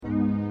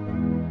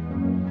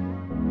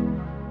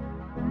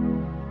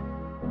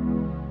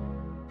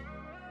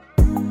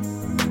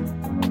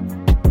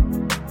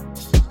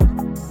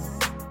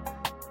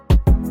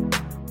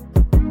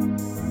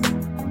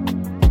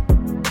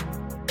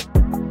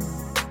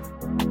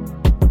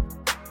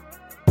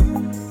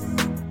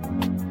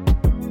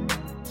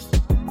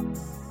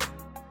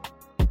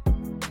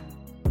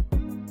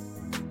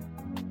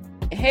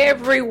Hey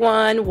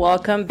everyone,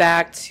 welcome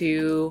back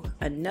to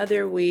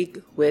another week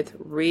with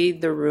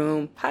Read the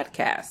Room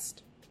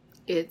podcast.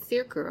 It's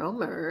your girl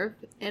Merv,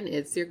 and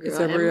it's your girl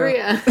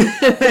Embria.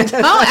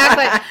 Don't act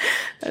like...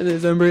 It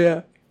is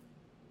Embria.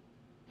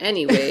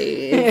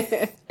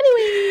 Anyways,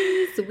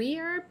 we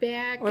are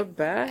back. We're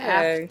back.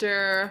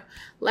 After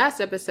last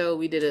episode,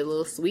 we did a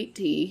little sweet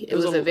tea. It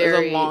was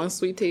a long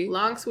sweet tea.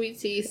 Long sweet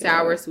tea,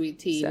 sour sweet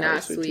tea, Sour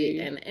not sweet sweet tea.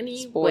 in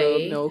any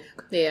Spoiled way. milk.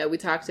 Yeah, we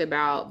talked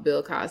about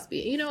Bill Cosby.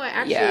 You know what?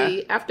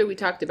 Actually, after we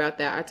talked about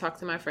that, I talked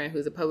to my friend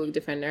who's a public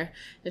defender,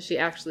 and she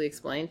actually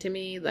explained to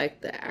me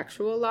like the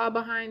actual law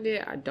behind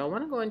it. I don't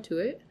want to go into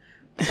it,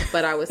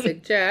 but I would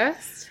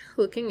suggest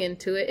looking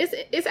into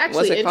it. It's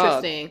actually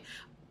interesting.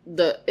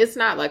 It's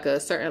not like a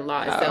certain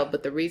law itself,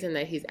 but the reason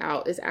that he's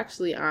out is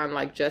actually on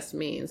like just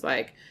means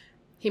like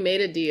he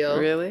made a deal.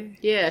 Really?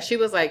 Yeah, she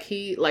was like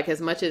he like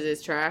as much as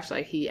it's trash,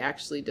 like he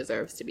actually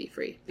deserves to be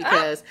free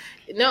because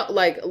no,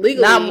 like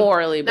legally, not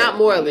morally, but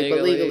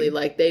legally,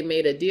 like they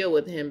made a deal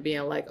with him,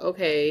 being like,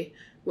 okay,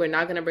 we're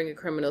not going to bring a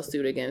criminal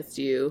suit against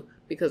you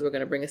because we're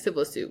going to bring a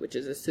civil suit, which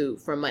is a suit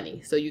for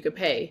money, so you could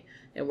pay,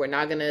 and we're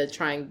not going to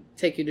try and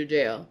take you to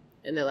jail.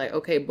 And they're like,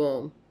 okay,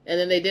 boom, and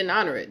then they didn't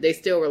honor it. They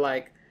still were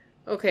like,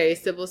 okay,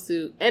 civil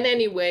suit, and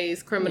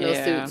anyways, criminal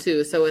suit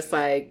too. So it's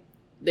like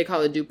they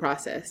call it due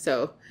process.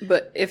 So,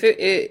 but if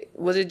it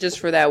was it just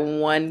for that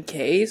one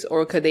case,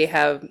 or could he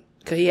have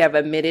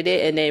admitted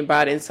it and then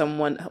brought in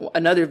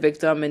another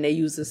victim, and they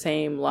used the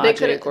same logic?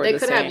 They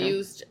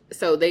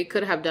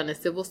could have done a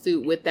civil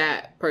suit with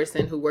that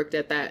person who worked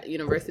at that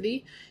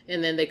university,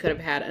 and then they could have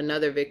had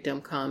another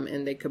victim come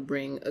and they could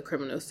bring a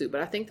criminal suit.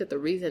 But I think that the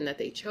reason that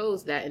they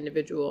chose that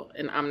individual,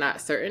 and I'm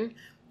not certain,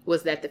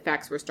 was that the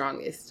facts were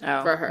strongest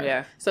for her.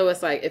 Yeah. So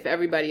it's like if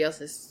everybody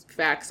else's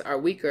facts are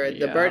weaker,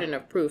 the burden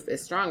of proof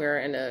is stronger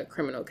in a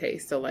criminal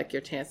case. So like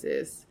your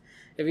chances,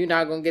 if you're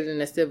not going to get in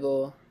a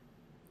civil,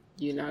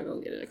 you're not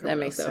going to get in a criminal.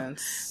 That makes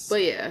sense.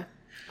 But yeah,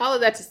 all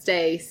of that to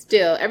say,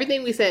 still,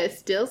 everything we said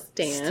still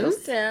stands. Still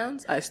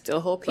stands. I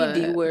still hope he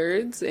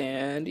D-words,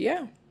 and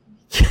yeah.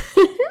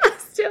 I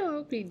still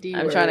hope he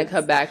D-words. I'm trying to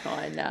cut back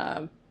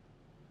on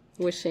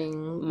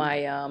wishing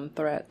my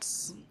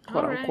threats,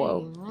 quote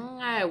unquote. All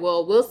right.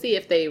 Well, we'll see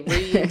if they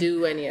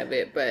redo any of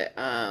it, but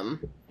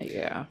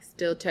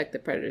still check the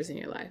predators in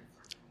your life.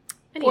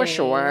 Anyway, for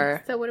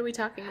sure. So what are we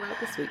talking about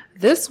this week?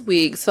 This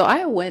week, so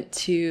I went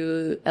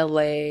to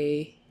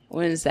LA.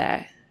 When is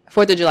that?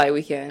 4th of July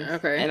weekend.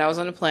 Okay. And I was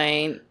on a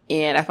plane,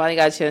 and I finally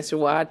got a chance to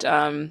watch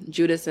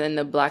Judas and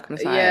the Black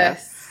Messiah.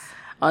 Yes.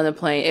 On the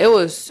plane. It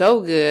was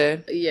so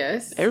good.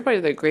 Yes. Everybody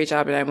did a great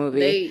job in that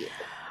movie.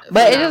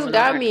 But it just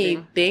got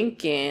me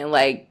thinking,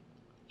 like,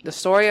 the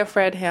story of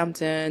Fred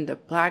Hampton, the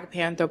Black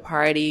Panther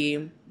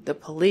Party, the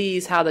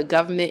police, how the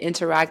government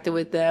interacted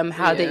with them,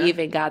 how they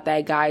even got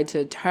that guy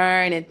to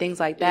turn and things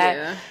like that.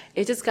 Yeah.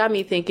 It just got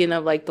me thinking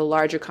of, like, the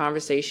larger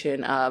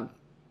conversation of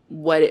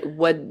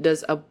what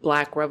does a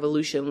Black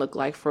revolution look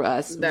like for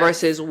us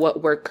versus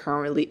what we're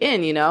currently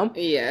in, you know?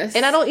 Yes.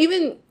 And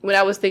when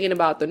I was thinking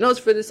about the notes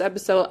for this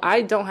episode,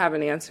 I don't have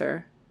an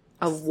answer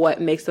of what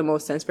makes the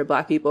most sense for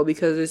Black people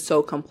because it's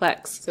so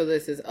complex. So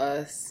this is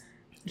us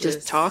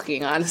just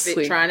talking,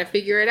 honestly. Trying to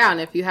figure it out.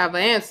 And if you have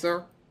an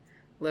answer,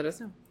 let us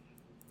know.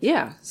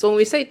 Yeah. So when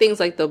we say things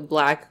like the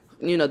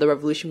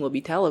revolution will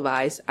be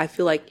televised, I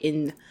feel like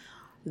in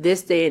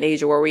this day and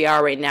age where we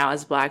are right now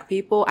as Black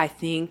people, I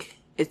think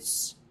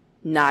it's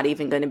not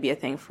even going to be a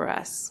thing for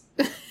us.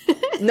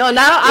 I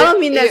don't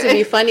mean that to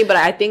be funny, but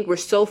I think we're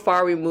so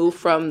far removed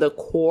from the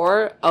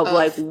core of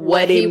like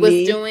what he was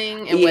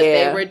doing and what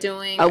they were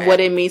doing. Of what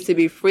it means to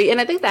be free.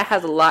 And I think that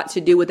has a lot to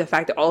do with the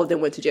fact that all of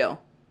them went to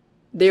jail.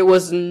 There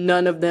was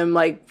none of them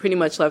like pretty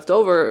much left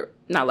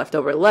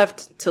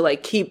to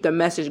like keep the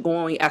message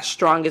going as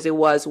strong as it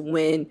was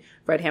when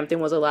Fred Hampton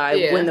was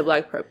alive, when the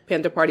Black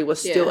Panther Party was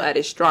still at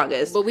its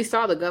strongest. But we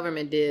saw the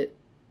government did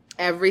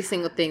every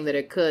single thing that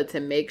it could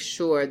to make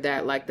sure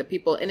that like the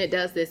people, and it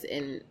does this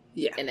in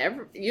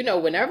every,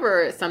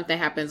 whenever something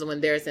happens, when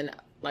there's an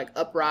like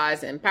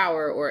uprise in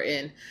power or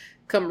in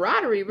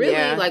camaraderie,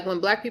 really, like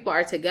when Black people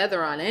are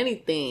together on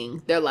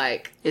anything, they're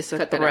like, it's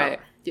a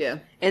threat. Yeah.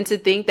 And to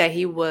think that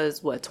he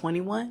was,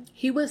 21?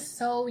 He was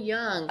so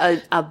young.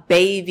 A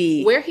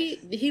baby. Where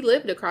he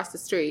lived across the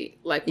street.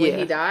 Like when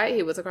he died,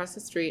 he was across the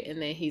street,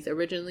 and then he's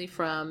originally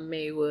from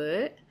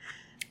Maywood.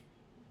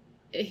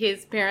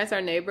 His parents are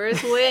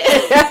neighbors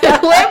with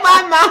where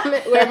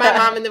my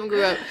mom and them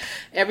grew up.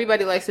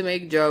 Everybody likes to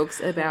make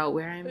jokes about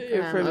where I'm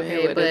from.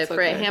 Okay, but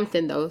Fred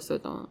Hampton though, so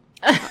don't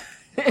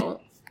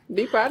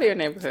be proud of your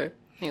neighborhood.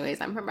 Anyways,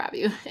 I'm from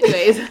Bellevue.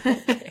 Anyways.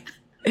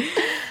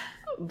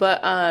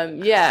 But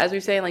as we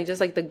were saying, like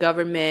just like the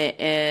government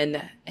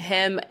and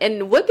him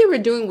and what they were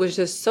doing was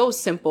just so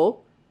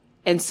simple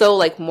and so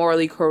like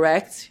morally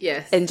correct.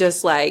 Yes. And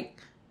just like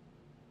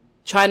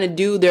trying to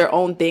do their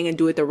own thing and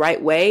do it the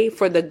right way,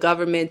 for the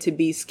government to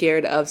be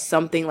scared of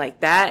something like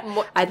that.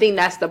 I think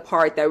that's the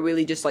part that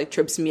really just like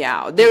trips me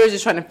out. They were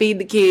just trying to feed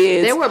the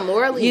kids. They were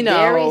morally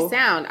very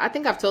sound. I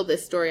think I've told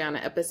this story on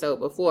an episode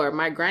before.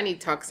 My granny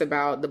talks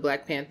about the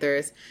Black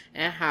Panthers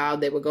and how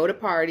they would go to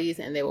parties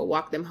and they would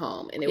walk them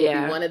home. And it would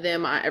be one of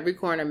them on every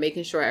corner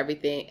making sure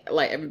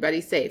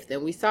everybody's safe.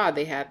 Then we saw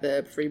they had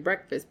the free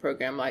breakfast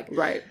program.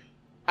 Right.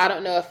 I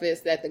don't know if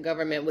it's that the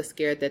government was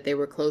scared that they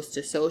were close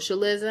to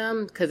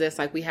socialism, because it's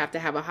like we have to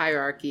have a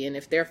hierarchy, and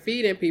if they're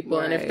feeding people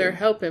and if they're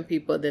helping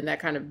people, then that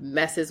kind of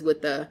messes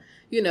with the,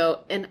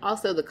 and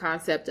also the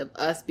concept of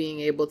us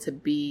being able to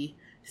be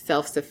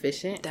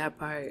self-sufficient. That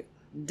part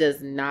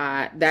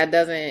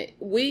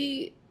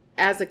we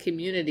as a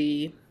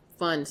community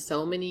fund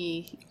so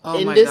many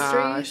industries. My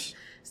gosh.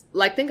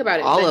 Like, think about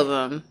it. All of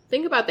them.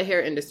 Think about the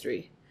hair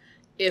industry.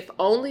 If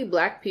only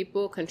Black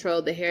people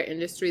controlled the hair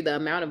industry, the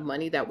amount of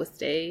money that would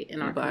stay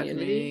in our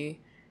community.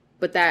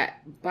 But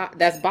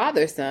that's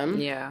bothersome.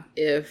 Yeah.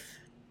 If,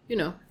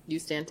 you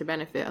stand to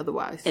benefit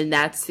otherwise. And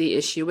that's the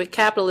issue with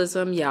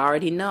capitalism. You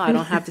already know. I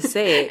don't have to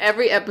say it.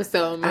 Every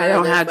episode. I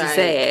don't have to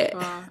say it.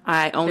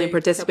 I only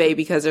participate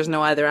because there's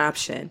no other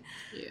option.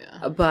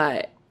 Yeah.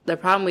 But the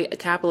problem with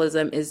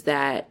capitalism is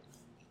that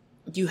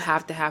you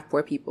have to have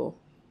poor people.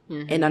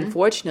 Mm-hmm. And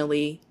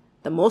unfortunately,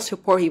 the most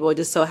poor people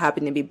just so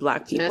happen to be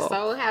Black people. That's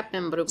so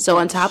happened. But so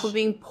on top of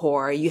being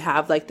poor, you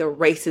have like the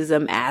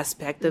racism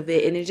aspect of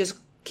it. And it just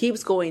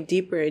keeps going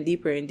deeper and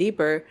deeper and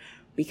deeper,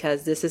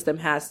 because the system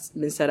has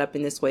been set up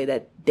in this way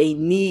that they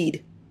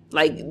need,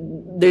 like,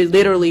 they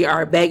literally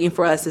are begging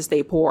for us to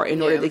stay poor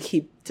in order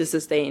to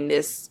sustain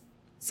this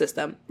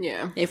system.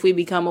 Yeah. If we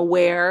become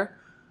aware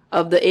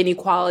of the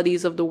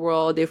inequalities of the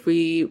world, if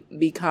we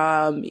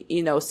become,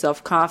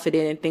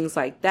 self-confident and things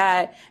like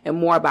that, and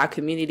more about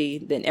community,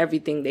 then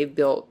everything they've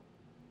built,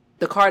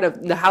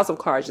 the house of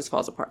cards just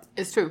falls apart.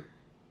 It's true.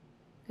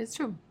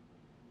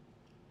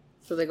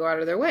 So they go out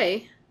of their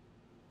way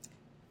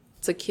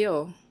to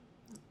kill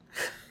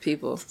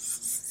people.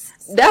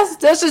 That's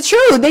the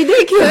truth. They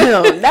did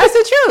kill him. That's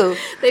the truth.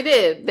 They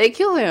did. They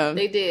killed him.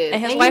 They did.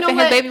 And his wife and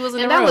his baby was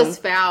in the room. And that was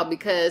foul,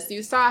 because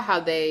you saw how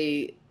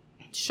they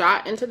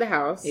shot into the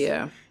house.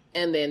 Yeah.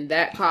 And then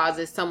that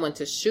causes someone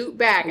to shoot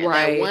back. And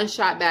that one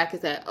shot back is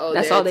that,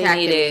 that's all they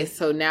needed.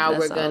 So now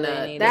we're going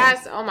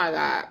to... Oh my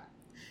God.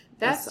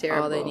 That's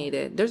terrible. All they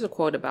needed. There's a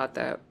quote about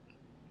that.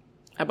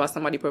 About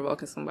somebody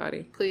provoking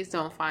somebody. Please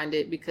don't find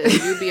it, because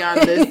you be on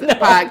this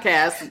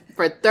podcast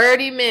for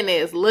 30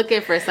 minutes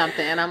looking for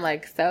something. And I'm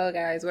like, so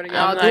guys, what are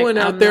y'all doing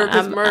out there?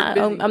 I'm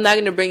not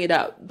going to bring it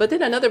up. But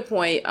then another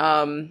point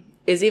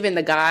is even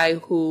the guy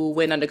who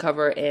went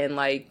undercover and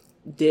like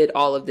did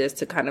all of this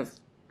to kind of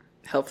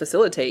help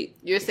facilitate.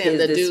 You're saying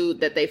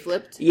dude that they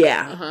flipped?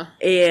 Yeah. Uh-huh.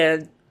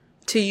 And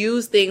to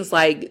use things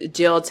like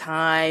jail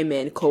time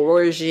and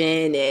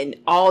coercion and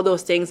all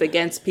those things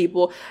against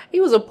people.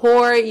 He was a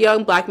poor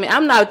young Black man.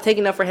 I'm not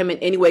taking up for him in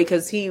any way,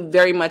 because he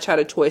very much had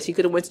a choice. He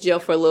could have went to jail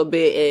for a little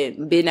bit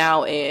and been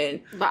out and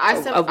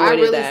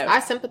avoided that. I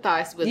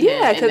sympathized with him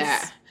in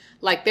that.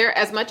 Like,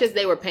 as much as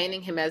they were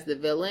painting him as the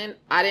villain,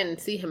 I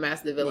didn't see him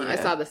as the villain. Yeah. I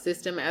saw the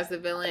system as the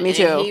villain. Me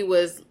too. And he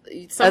was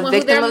someone he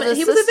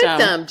was a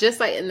victim, just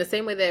like in the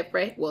same way that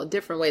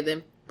different way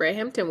than Fred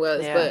Hampton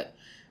was. Yeah. But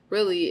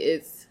really,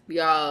 it's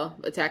y'all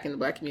attacking the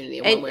Black community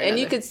in one way or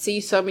another. You could see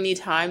so many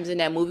times in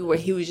that movie where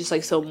he was just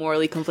like so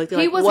morally conflicted.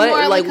 He was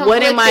morally conflicted.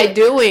 What am I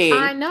doing?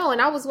 I know,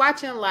 and I was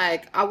watching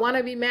like, I want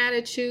to be mad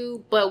at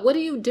you, but what do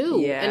you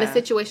do in a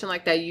situation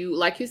like that?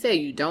 Like you said,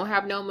 you don't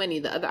have no money.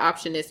 The other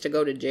option is to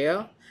go to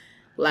jail.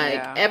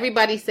 Like,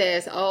 everybody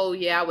says, oh,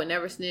 yeah, I would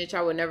never snitch,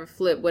 I would never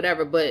flip,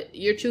 whatever. But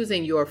you're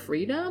choosing your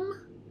freedom?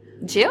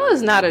 Jail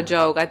is not a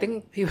joke. I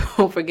think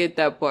people forget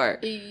that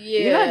part. Yeah.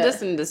 You're not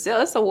just in the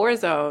cell. It's a war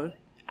zone.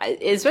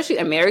 Especially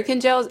American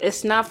jails,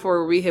 it's not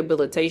for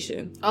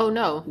rehabilitation. Oh,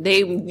 no.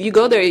 You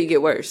go there, you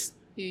get worse.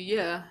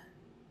 Yeah.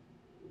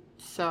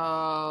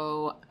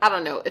 So, I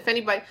don't know.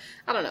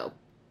 I don't know.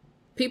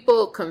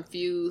 People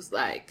confuse,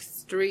 like,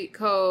 street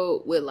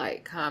code with,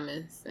 like,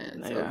 common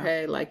sense,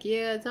 okay? Like,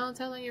 don't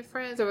tell on your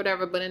friends or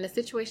whatever. But in a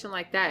situation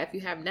like that, if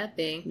you have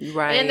nothing,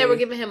 right? And they were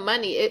giving him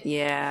money.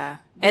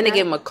 And they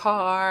gave him a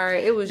car.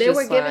 It was they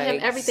were giving him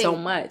everything. So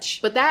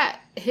much. But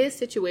his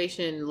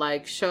situation,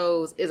 like,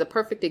 is a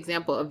perfect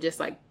example of just,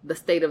 like, the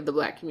state of the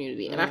Black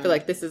community. And I feel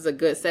like this is a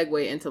good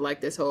segue into,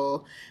 like, this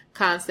whole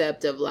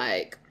concept of,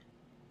 like,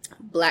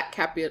 Black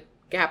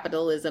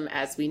capitalism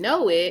as we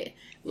know it.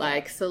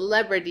 Like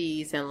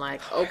celebrities and like,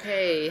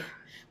 okay,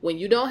 when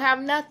you don't have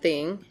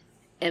nothing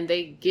and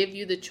they give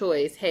you the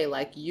choice, hey,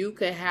 like you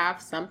could have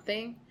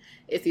something.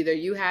 It's either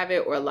you have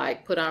it or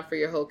like put on for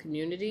your whole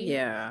community.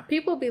 Yeah.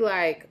 People be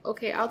like,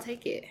 okay, I'll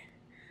take it.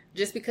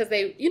 Just because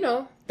they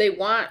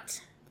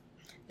want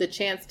the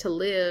chance to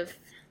live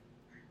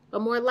a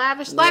more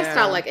lavish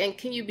lifestyle. Like, and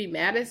can you be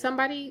mad at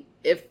somebody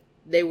if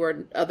they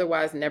were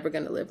otherwise never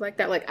going to live like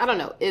that? Like, I don't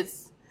know.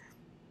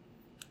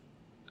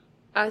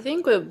 I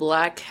think with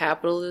Black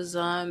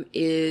capitalism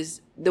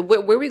is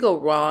where we go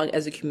wrong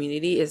as a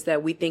community is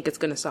that we think it's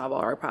going to solve all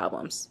our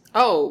problems.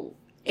 Oh.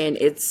 And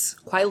it's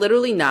quite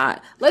literally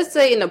not. Let's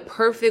say in a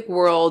perfect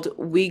world,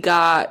 we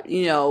got,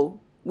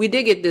 we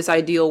did get this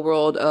ideal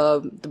world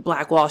of the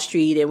Black Wall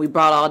Street and we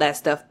brought all that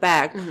stuff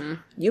back. Mm-hmm.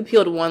 You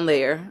peeled one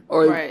layer,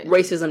 or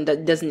racism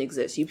that doesn't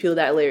exist. You peel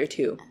that layer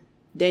too.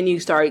 Then you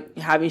start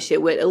having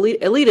shit with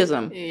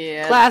elitism,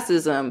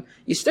 classism.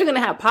 You're still going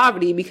to have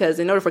poverty because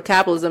in order for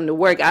capitalism to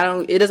work,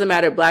 it doesn't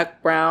matter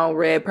black, brown,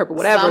 red, purple,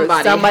 whatever.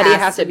 Somebody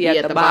has to be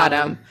at the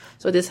bottom.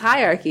 So this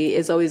hierarchy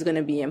is always going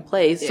to be in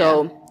place. Yeah.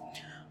 So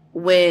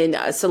when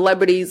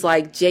celebrities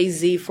like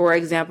Jay-Z, for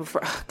example,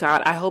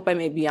 God, I hope I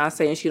made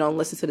Beyonce and she don't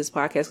listen to this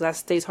podcast because I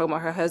stay talking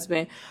about her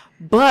husband.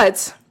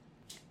 But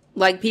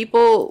like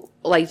people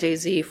like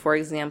Jay-Z, for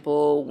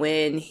example,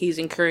 when he's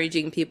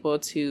encouraging people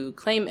to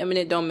claim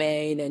eminent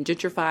domain and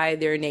gentrify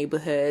their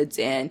neighborhoods,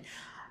 and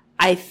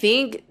I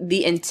think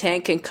the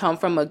intent can come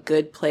from a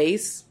good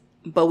place,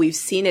 but we've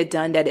seen it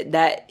done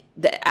that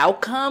the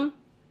outcome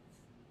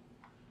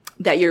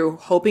that you're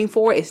hoping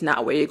for is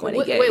not where you're going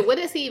to get. Wait, what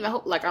does he even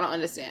hope? Like, I don't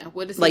understand.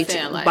 What does he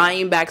saying? Like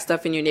buying back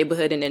stuff in your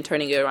neighborhood and then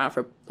turning it around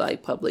for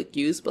like public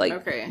use,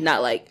 but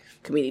not like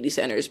community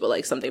centers, but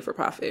like something for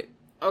profit.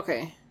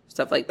 Okay.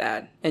 Stuff like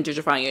that. And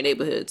gentrifying your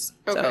neighborhoods.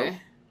 Okay. So,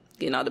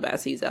 getting all the bad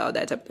seeds out,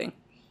 that type of thing.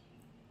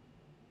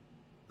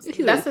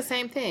 That's the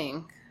same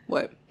thing.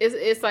 What?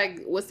 It's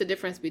like, what's the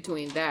difference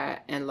between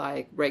that and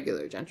like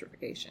regular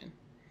gentrification?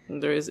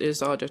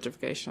 It's all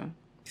gentrification.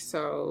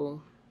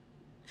 So,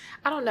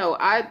 I don't know.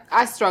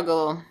 I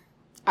struggle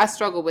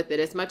with it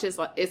as much as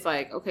it's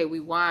like, okay,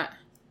 we want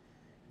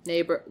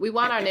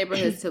our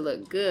neighborhoods to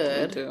look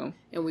good,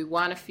 and we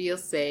want to feel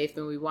safe,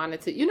 and we want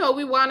it to,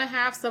 we want to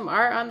have some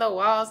art on the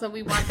walls, and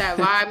we want that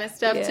vibe and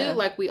stuff too.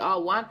 Like, we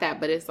all want that,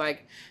 but it's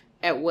like,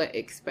 at what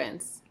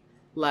expense?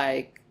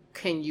 Like,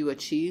 can you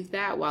achieve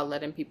that while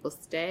letting people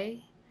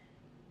stay?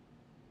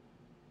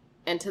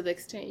 And to the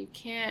extent you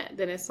can't,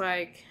 then it's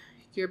like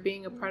you're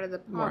being a part of the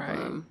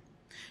problem.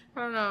 Right. I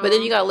don't know. But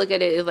then you gotta look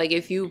at it like,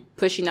 if you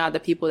pushing out the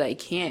people that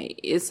can't,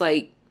 it's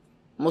like,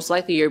 most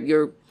likely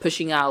you're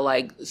pushing out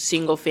like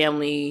single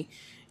family,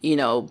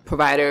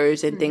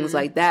 providers and things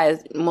like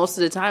that. Most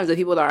of the times the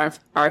people that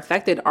are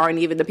affected aren't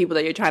even the people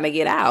that you're trying to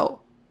get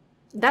out.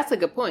 That's a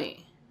good point.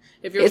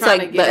 If you're trying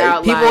to get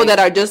out, people that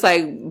are just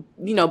like,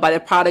 by the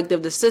product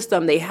of the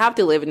system, they have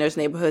to live in those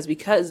neighborhoods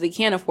because they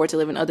can't afford to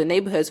live in other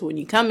neighborhoods. So when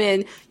you come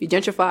in, you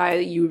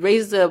gentrify, you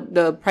raise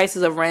the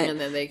prices of rent, and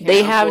then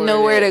they have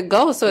nowhere to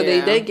go. So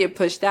they get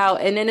pushed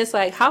out. And then it's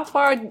like, how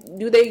far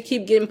do they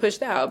keep getting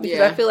pushed out? Because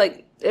I feel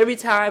like every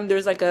time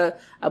there's like a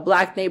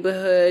black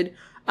neighborhood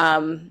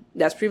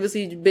that's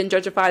previously been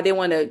gentrified, they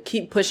want to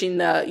keep pushing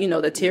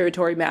the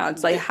territory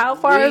bounds. Like, how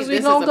far is we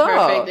gonna go? This is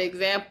a perfect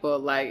example.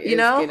 Like, it's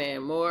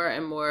getting more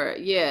and more.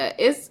 Yeah,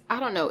 I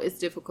don't know. It's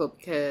difficult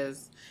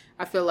because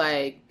I feel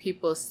like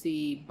people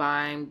see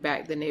buying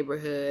back the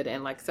neighborhood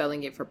and like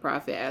selling it for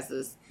profit as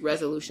this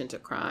resolution to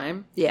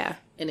crime. Yeah,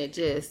 and it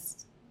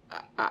just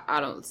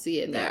I don't see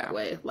it that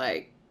way.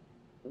 Like,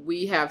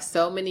 we have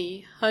so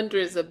many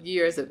hundreds of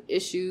years of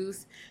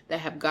issues that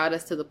have got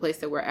us to the place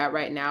that we're at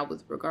right now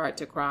with regard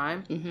to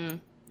crime. Mm-hmm.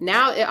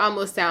 Now it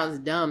almost sounds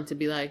dumb to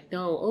be like,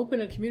 no,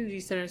 open a community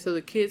center so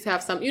the kids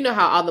have some. You know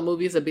how all the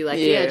movies will be like,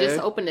 yeah, just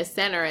open a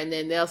center and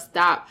then they'll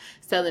stop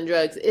selling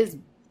drugs. It's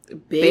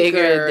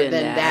bigger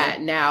than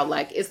that now.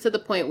 Like, it's to the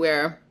point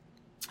where,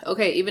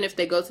 okay, even if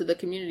they go to the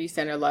community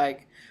center,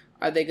 like,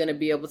 are they going to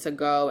be able to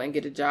go and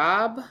get a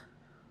job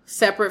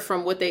separate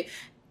from what they...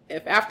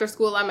 If after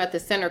school I'm at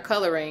the center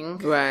coloring,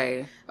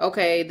 right?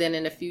 Okay, then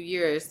in a few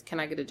years, can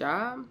I get a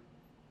job?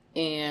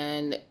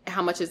 And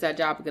how much is that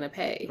job going to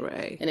pay?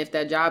 Right. And if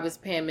that job is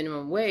paying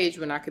minimum wage,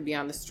 when I could be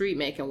on the street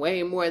making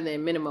way more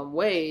than minimum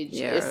wage,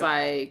 it's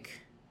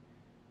like...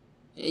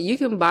 You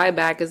can buy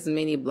back as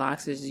many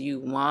blocks as you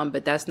want,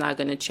 but that's not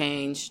going to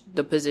change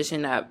the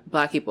position that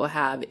black people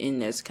have in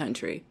this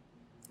country.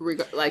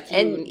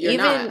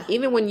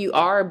 Even when you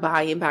are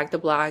buying back the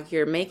block,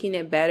 you're making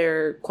it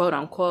better, quote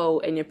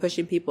unquote, and you're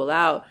pushing people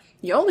out.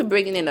 You're only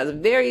bringing in a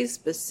very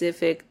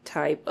specific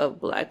type of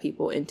black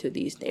people into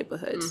these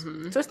neighborhoods.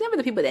 Mm-hmm. So it's never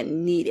the people that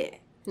need it.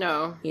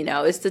 No,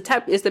 it's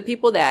the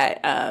people that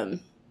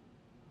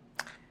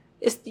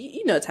it's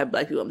the type of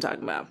black people I'm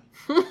talking about.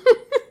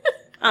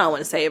 I don't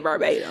want to say it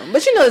verbatim,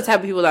 but the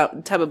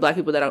type of black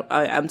people that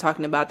I'm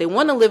talking about. They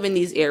want to live in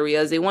these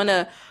areas. They want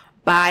to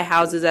buy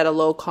houses at a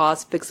low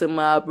cost, fix them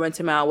up, rent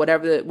them out,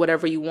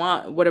 whatever you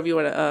want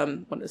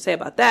to say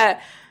about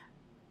that.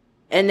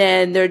 And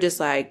then they're just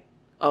like,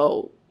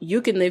 oh,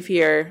 you can live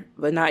here,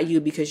 but not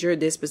you because you're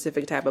this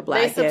specific type of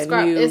black.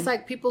 It's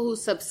like people who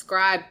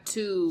subscribe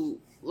to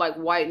like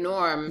white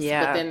norms,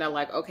 but then they're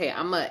like, okay,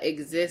 I'm gonna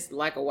exist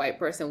like a white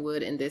person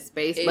would in this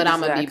space, but I'm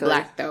gonna be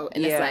black though.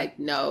 And it's like,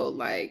 no,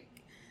 like,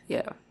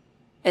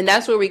 and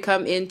that's where we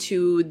come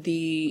into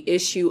the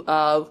issue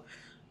of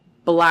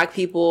black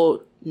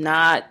people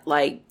not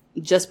like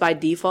just by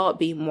default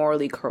being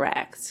morally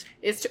correct.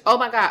 Oh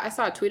my God, I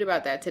saw a tweet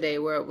about that today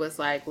where it was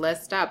like,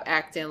 let's stop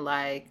acting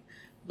like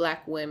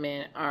Black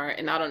women are,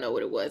 and I don't know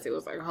what it was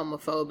like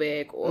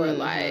homophobic or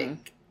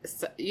like,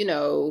 you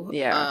know,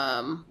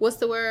 what's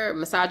the word,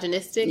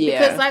 misogynistic,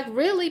 because like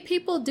really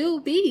people do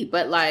be,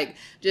 but like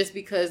just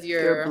because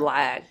you're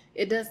Black,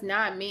 it does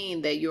not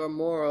mean that your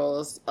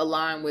morals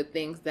align with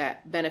things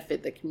that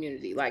benefit the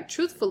community. Like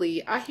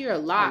truthfully, I hear a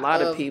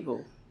lot of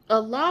people, a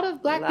lot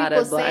of Black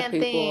people saying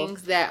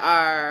things that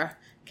are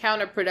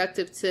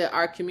counterproductive to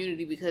our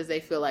community because they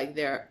feel like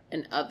they're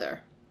an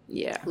other.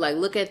 Yeah. Like,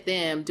 look at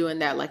them doing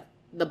that, like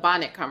the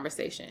bonnet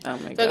conversation. Oh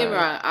my God. Don't get me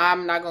wrong,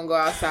 I'm not going to go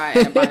outside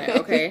in a bonnet,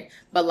 okay?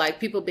 But like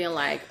people being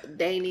like,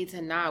 they need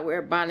to not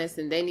wear bonnets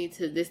and they need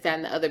to this, that,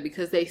 and the other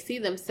because they see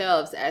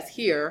themselves as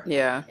here.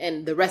 Yeah.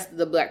 And the rest of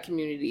the Black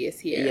community is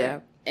here. Yeah.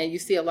 And you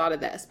see a lot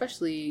of that,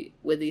 especially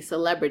with these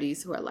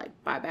celebrities who are like,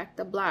 buy back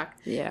the block.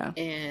 Yeah.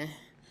 And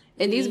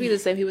these be the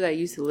same people that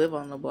used to live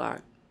on the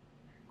block.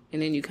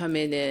 And then you come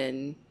in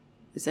and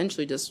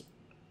essentially just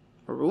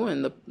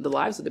ruin the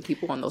lives of the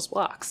people on those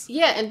blocks.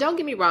 Yeah, and don't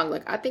get me wrong,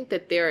 like I think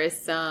that there's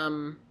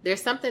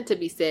something to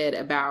be said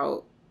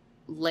about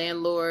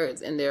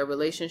landlords and their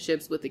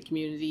relationships with the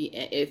community.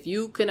 And if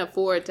you can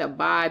afford to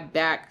buy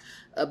back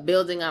a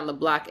building on the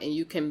block and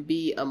you can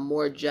be a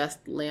more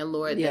just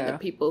landlord than the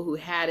people who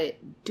had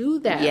it, do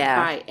that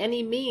by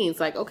any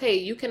means. Like, okay,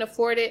 you can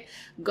afford it,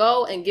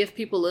 go and give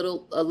people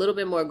a little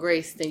bit more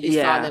grace than you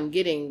saw them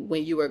getting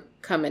when you were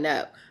coming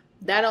up.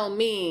 That don't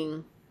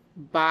mean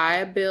buy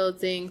a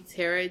building,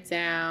 tear it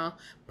down,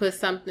 put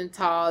something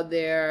tall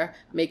there,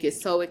 make it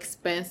so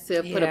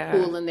expensive, put a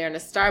pool in there and a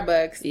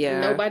Starbucks.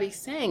 Nobody's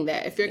saying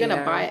that. If you're going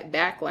to buy it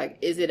back, like,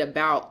 is it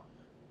about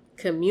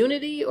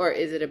community or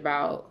is it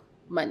about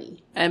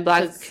money? And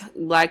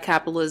black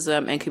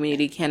capitalism and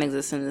community can't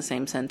exist in the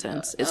same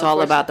sentence. It's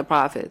all about the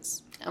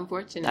profits.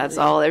 Unfortunately. That's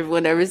all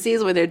everyone ever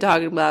sees when they're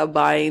talking about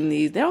buying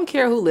these. They don't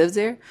care who lives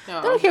there.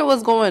 No. They don't care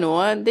what's going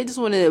on. They just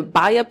want to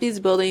buy up these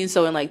buildings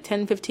so in like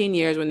 10, 15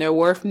 years when they're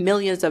worth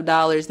millions of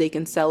dollars, they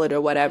can sell it or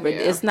whatever.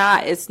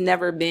 Yeah. It's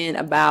never been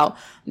about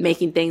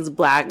making things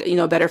Black,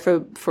 better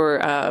for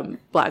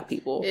Black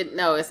people.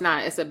 No, it's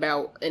not. It's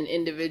about an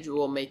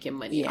individual making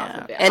money off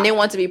of it. And they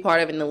want to be part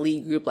of an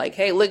elite group like,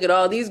 hey, look at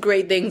all these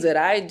great things that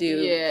I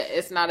do. Yeah,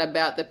 it's not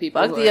about the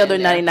people. Fuck the other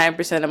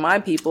 99% of my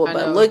people,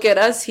 but look at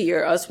us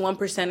here, us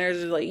 1%ers,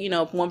 like,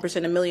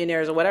 1% of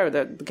millionaires or whatever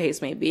the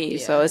case may be.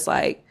 Yeah. So it's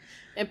like,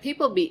 and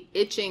people be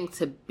itching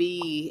to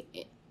be,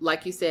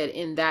 like you said,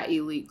 in that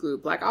elite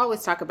group. Like I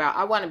always talk about,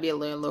 I want to be a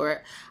landlord.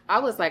 I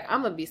was like,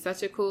 I'm gonna be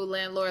such a cool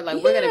landlord.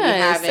 Like we're gonna be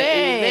having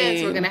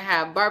events, we're gonna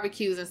have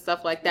barbecues and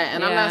stuff like that.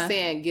 And I'm not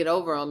saying get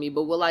over on me,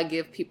 but will I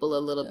give people a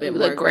little bit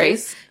more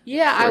grace?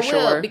 Yeah, I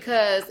will,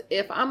 because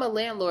if I'm a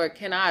landlord,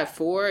 can I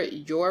afford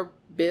your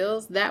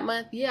bills that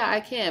month? Yeah, I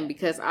can,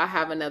 because I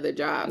have another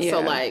job. Yeah.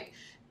 So like,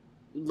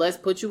 let's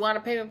put you on a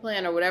payment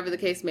plan or whatever the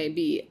case may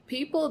be.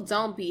 People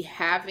don't be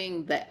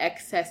having the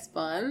excess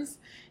funds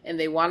and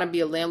they want to be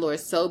a landlord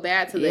so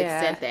bad to the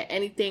extent that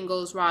anything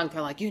goes wrong,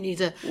 they're like, you need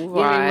to give me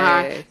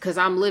my, because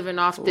I'm living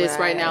off this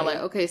right now. Like,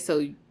 okay,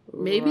 so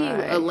maybe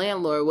a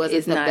landlord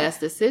wasn't the best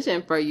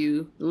decision for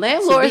you.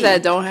 Landlords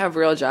that don't have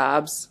real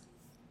jobs,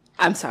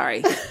 I'm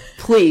sorry,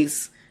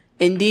 please,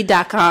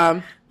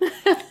 Indeed.com,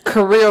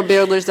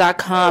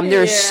 careerbuilders.com.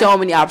 There's so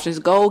many options.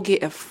 Go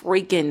get a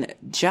freaking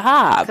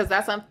job. Because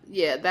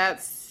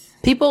that's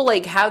people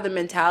like have the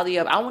mentality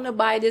of, I want to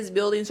buy this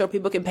building so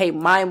people can pay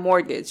my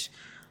mortgage.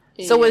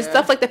 So when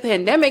stuff like the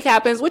pandemic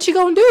happens, what you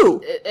gonna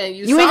do? And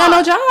you ain't got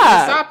no job.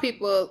 You saw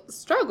people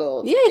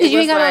struggle. Yeah, because you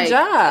ain't got no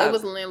job. It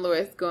was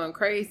landlords going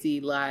crazy,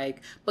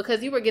 like,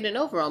 because you were getting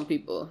over on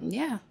people.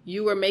 Yeah,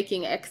 you were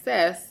making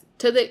excess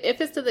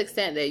if it's to the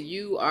extent that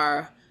you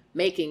are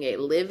making a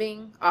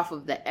living off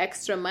of the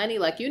extra money.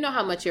 Like, you know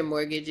how much your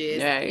mortgage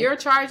is. Right. You're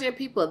charging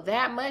people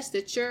that much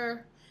that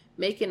you're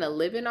making a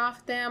living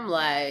off them.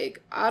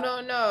 Like, I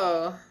don't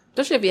know.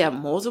 Especially if you have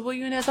multiple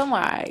units, I'm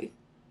like,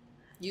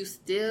 you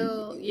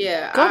still,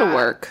 go to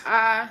work.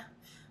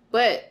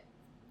 But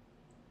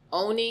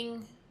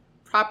owning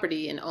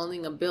property and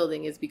owning a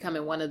building is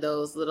becoming one of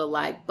those little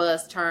like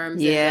buzz terms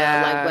in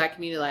the like Black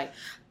community. Like,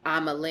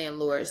 I'm a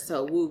landlord,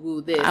 so woo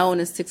woo this. I own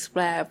a 6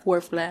 flat,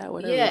 4 flat,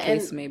 whatever the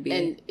case may be.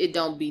 And it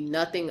don't be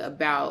nothing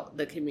about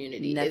the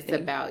community. Nothing. It's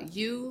about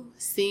you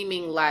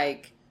seeming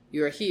like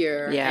you're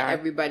here and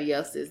everybody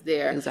else is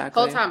there.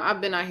 Exactly. The whole time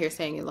I've been out here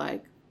saying,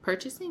 like,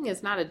 purchasing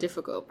is not a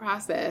difficult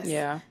process.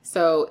 Yeah.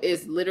 So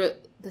it's literally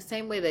the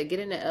same way that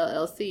getting an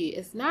LLC.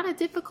 It's not a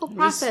difficult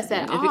process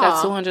at all. If you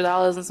got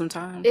 $200 and some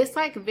time. It's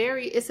like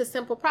it's a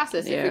simple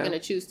process if you're going to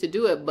choose to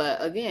do it.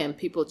 But again,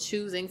 people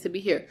choosing to be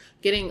here.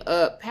 Getting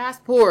a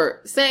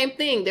passport, same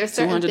thing. There's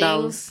certain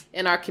things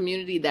in our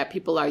community that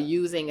people are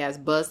using as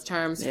buzz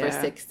terms for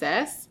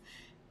success.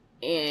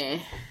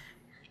 And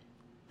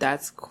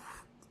that's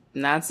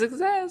not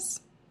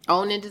success.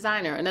 Owning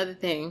designer, another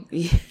thing.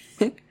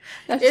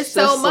 It's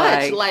so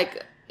much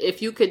like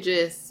if you could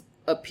just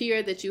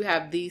appear that you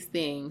have these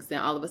things, then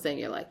all of a sudden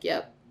you're like,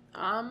 yep,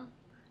 I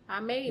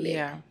made it.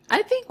 Yeah.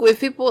 I think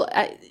with people,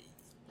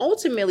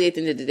 ultimately at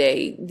the end of the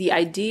day, the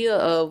idea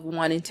of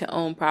wanting to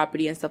own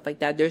property and stuff like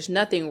that, there's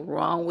nothing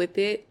wrong with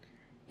it.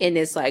 in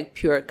its like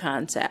pure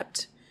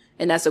concept.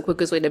 And that's the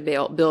quickest way to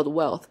build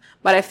wealth.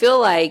 But I feel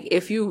like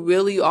if you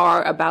really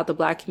are about the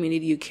Black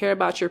community, you care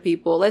about your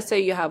people. Let's say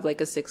you have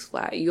like a Six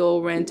Flags.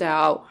 You'll rent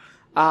out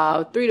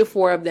 3 to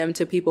 4 of them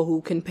to people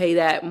who can pay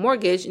that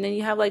mortgage, and then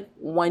you have like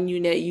one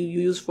unit you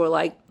use for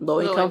like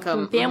low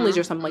income families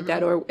or something like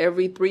that. Or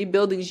every 3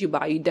 buildings you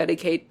buy, you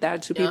dedicate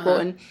that to people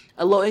in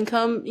a low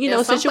income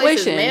situation. Some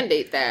places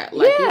mandate that,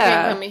 like you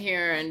can't come in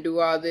here and do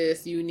all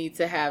this. You need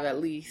to have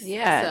at least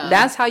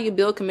that's how you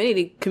build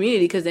community.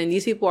 Because then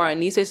these people are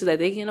in these places that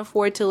they can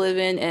afford to live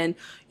in, and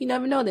you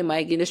never know, they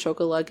might get a stroke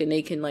of luck and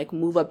they can like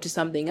move up to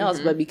something else.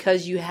 But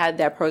because you had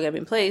that program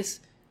in place,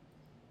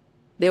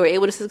 they were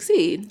able to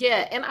succeed.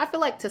 Yeah, and I feel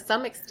like to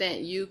some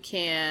extent you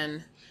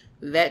can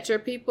vet your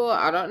people.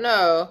 I don't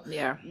know.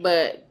 Yeah.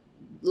 But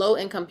low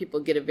income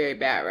people get a very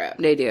bad rep.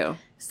 They do.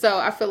 So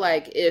I feel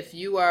like if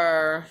you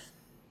are,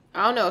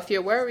 I don't know, if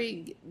you're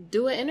worried,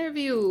 do an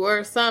interview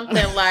or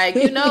something. Like,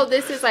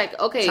 this is like,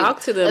 okay.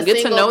 Talk to them.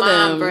 Get to know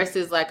them.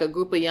 Versus like a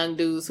group of young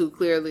dudes who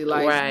clearly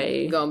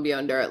like gonna be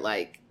on dirt.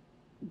 Like,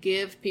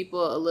 give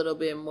people a little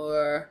bit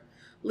more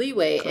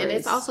leeway. And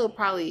it's also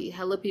probably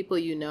hella people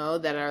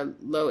that are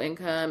low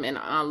income and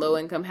on low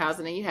income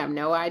housing, and you have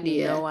no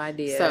idea.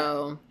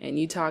 So, and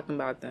you talking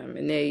about them,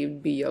 and they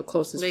be your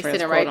closest friends. They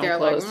sitting right there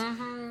like,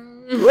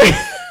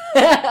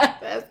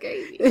 that's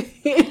crazy.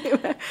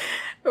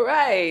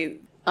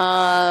 Right.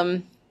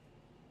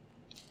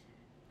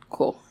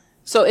 Cool.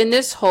 So in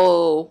this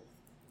whole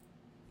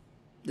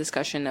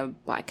discussion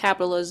of Black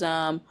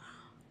capitalism,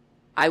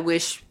 I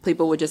wish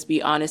people would just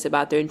be honest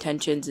about their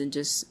intentions and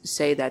just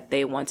say that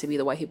they want to be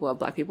the white people of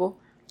Black people.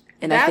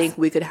 And I think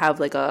we could have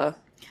like an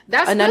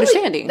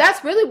understanding.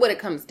 That's really what it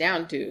comes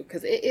down to,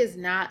 because it is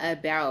not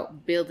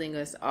about building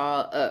us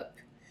all up.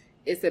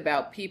 It's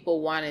about people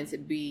wanting to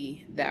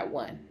be that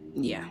one.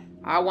 Yeah.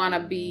 I want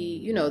to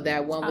be,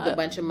 that one with a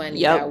bunch of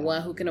money, that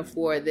one who can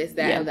afford this,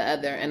 that, and the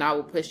other, and I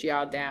will push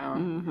y'all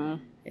down. Mm-hmm.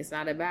 It's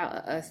not about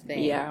a us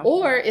thing. Yeah.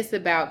 Or it's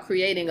about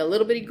creating a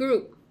little bitty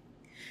group.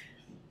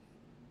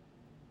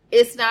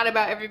 It's not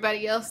about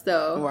everybody else,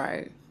 though.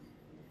 Right.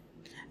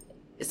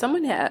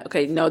 Someone had...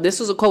 Okay, no,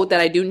 this was a quote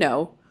that I do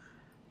know.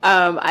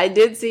 I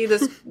did see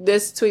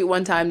this tweet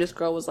one time. This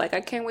girl was like, I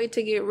can't wait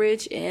to get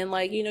rich and,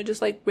 like,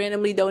 just, like,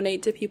 randomly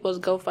donate to people's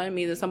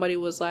GoFundMe. And somebody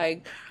was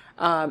like,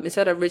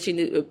 instead of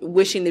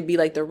wishing to be,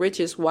 like, the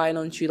richest, why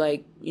don't you,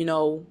 like,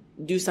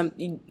 do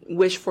something...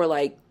 Wish for,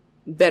 like,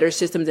 better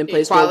systems in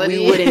place Equality.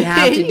 Where we wouldn't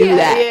have to do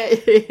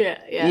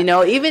that.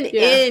 Yeah. Even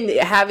in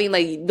having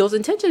like those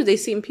intentions, they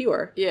seem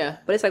pure. Yeah.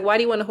 But it's like, why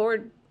do you want to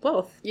hoard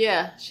wealth?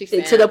 Yeah.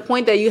 To the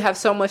point that you have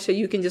so much that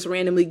you can just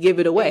randomly give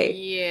it away.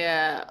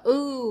 Yeah.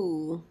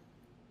 Ooh.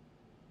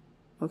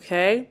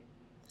 Okay.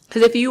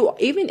 Because if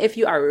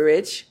you are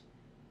rich,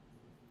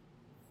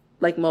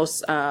 like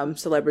most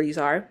celebrities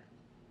are,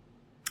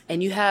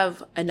 and you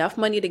have enough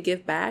money to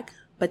give back,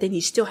 but then you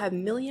still have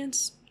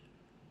millions.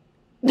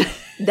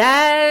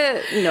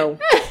 That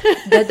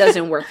that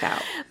doesn't work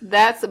out.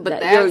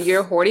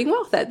 You're hoarding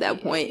wealth at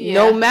that point. Yeah.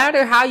 No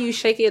matter how you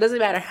shake it doesn't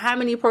matter how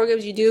many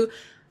programs you do.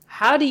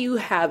 How do you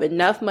have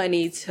enough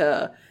money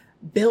to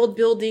build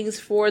buildings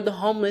for the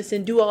homeless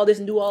and do all this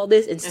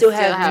and still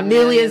have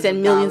millions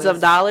and millions of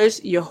dollars?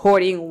 You're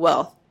hoarding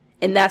wealth,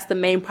 and that's the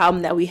main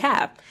problem that we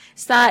have.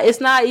 It's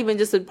not even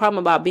just a problem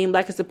about being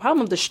Black. It's a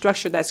problem of the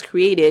structure that's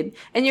created,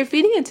 and you're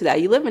feeding into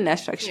that. You live in that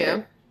structure.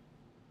 Yeah.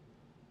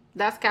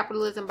 That's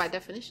capitalism by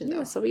definition, though.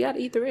 Yeah, so we got to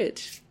eat the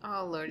rich.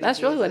 Oh, Lord.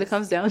 That's really what it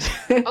comes down to.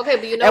 Okay,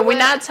 but and what? We're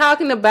not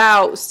talking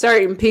about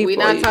certain people. We're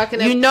not talking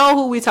You know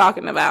who we're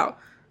talking about.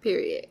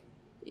 Period.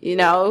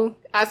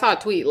 I saw a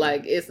tweet,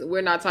 like,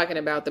 we're not talking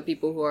about the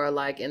people who are,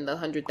 like, in the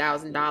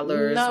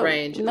 $100,000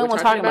 range. No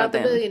one's talking about the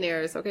them.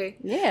 billionaires, okay?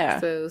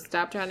 Yeah. So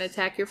stop trying to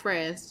attack your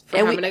friends for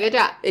having a good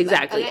job.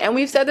 Exactly. Okay. And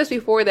we've said this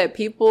before that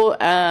people,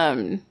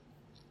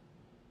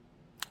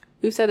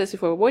 we've said this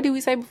before. What did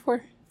we say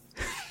before?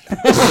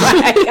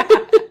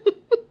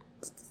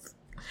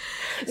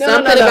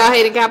 Something about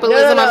hating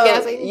capitalism, I'm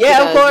guessing.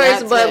 Yeah, of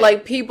course, but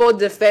like people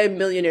defend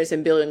millionaires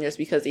and billionaires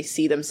because they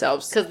see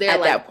themselves because they're at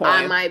like, that point.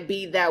 I might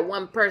be that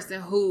one person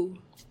who.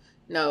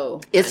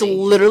 No, it's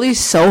literally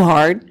so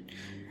hard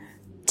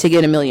to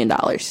get $1 million.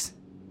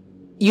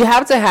 You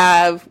have to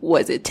have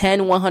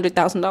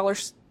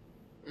 $100,000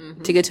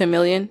 to get to $1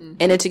 million,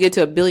 and then to get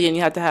to $1 billion,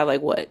 you have to have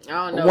like what?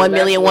 I don't know, 1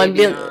 million, 1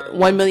 billion,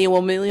 1 million,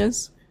 1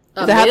 millions.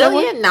 A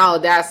million?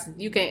 No,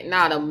 you can't.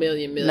 Not a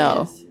million millions.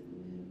 No.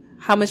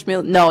 How much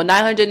million? No,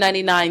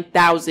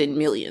 999,000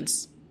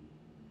 millions.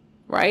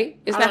 Right?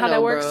 Isn't that how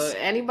that works? Bro.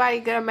 Anybody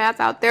good at math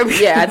out there?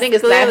 Yeah, I think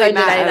it's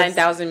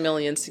 999,000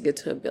 millions to get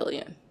to $1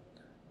 billion.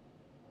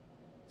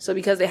 So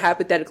because they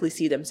hypothetically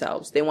see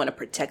themselves, they want to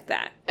protect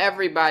that.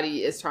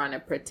 Everybody is trying to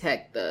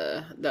protect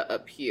the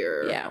up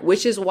here. Yeah,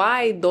 which is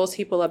why those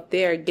people up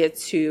there get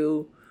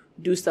to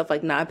do stuff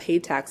like not pay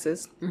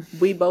taxes.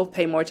 We both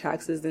pay more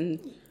taxes than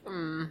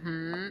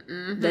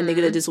that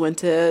nigga that just went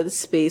to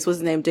space. What's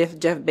his name? Jeff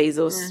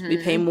Bezos. We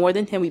pay more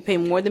than him. We pay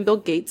more than Bill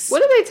Gates.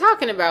 What are they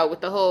talking about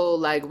with the whole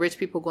like rich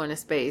people going to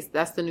space?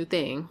 That's the new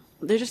thing.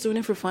 they're just doing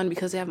it for fun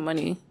because they have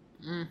money.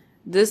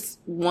 This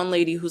one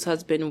lady whose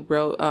husband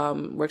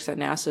works at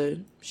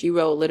NASA, she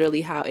wrote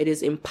literally how it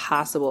is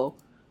impossible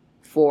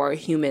for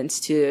humans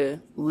to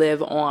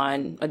live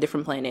on a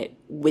different planet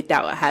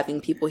without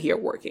having people here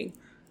working.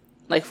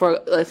 Like for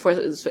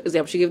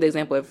example, she gave the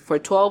example of for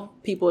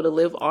 12 people to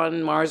live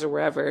on Mars or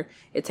wherever,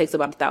 it takes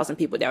about 1,000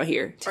 people down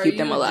here to keep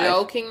them alive. Are you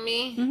joking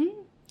me?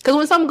 Mm-hmm. Because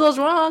when something goes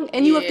wrong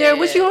and you up there,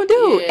 what you gonna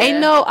do? Ain't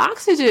no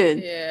oxygen.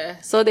 Yeah.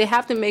 So they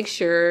have to make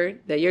sure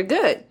that you're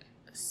good.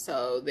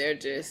 So they're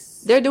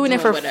doing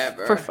it for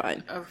whatever. For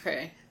fun.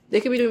 Okay.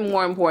 They could be doing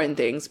more important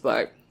things,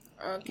 but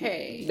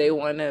they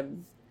want to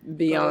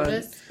be on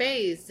the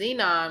space.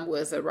 Xenon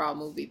was a raw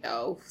movie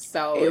though,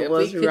 so it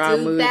was a raw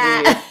movie.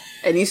 That.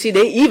 And you see,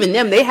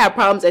 they have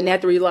problems and they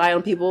have to rely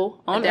on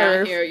people on down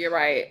Earth. Here, you're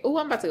right. Oh,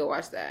 I'm about to go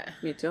watch that.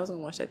 Me too. I was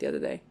gonna watch that the other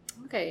day.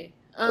 Okay.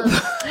 But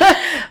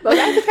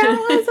that's the kind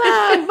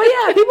of but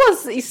yeah, people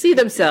see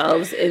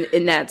themselves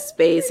in that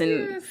space,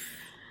 and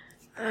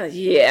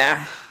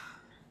yeah.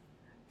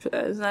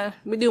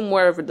 We do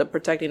more of the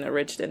protecting the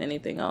rich than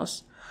anything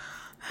else.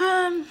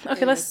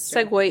 Okay, let's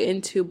segue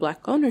into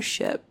Black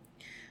ownership.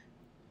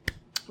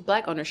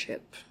 Black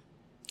ownership.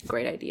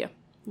 Great idea.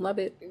 Love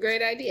it.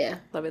 Great idea.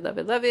 Love it, love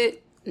it, love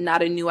it.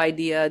 Not a new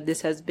idea.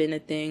 This has been a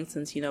thing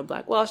since,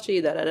 Black Wall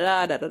Street,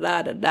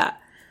 da-da-da-da-da-da-da-da.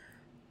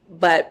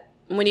 But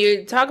when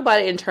you talk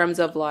about it in terms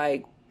of,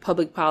 like,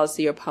 public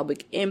policy or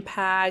public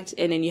impact,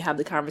 and then you have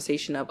the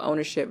conversation of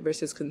ownership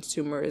versus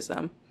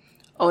consumerism.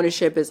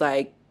 Ownership is,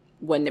 like,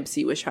 what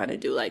Nipsey was trying to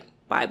do, like,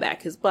 buy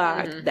back his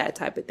black, that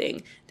type of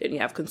thing. Then you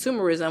have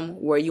consumerism,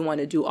 where you want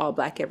to do all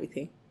black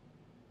everything.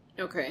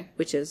 Okay.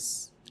 Which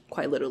is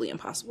quite literally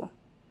impossible.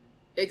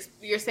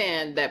 You're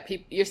saying that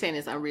you're saying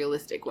it's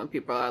unrealistic when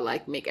people are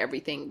like, make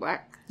everything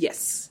black?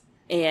 Yes.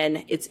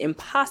 And it's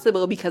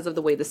impossible because of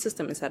the way the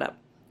system is set up.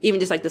 Even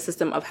just like the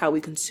system of how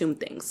we consume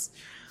things.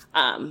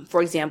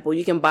 For example,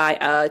 you can buy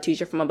a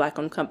t-shirt from a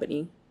black-owned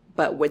company,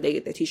 but where they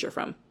get the t-shirt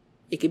from?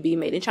 It could be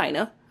made in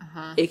China.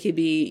 It could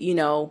be,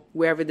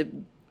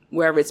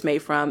 wherever it's made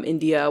from,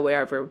 India,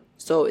 wherever.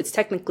 So it's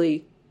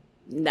technically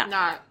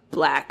not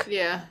black.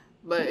 Yeah.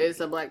 But it's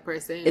a black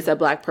person. It's a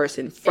black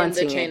person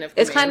fronting it.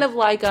 It's kind of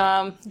like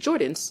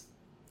Jordans.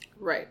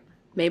 Right.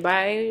 Made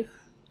by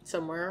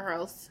somewhere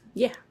else.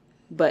 Yeah.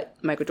 But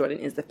Michael Jordan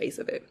is the face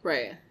of it.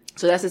 Right.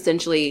 So that's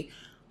essentially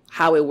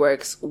how it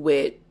works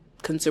with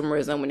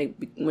consumerism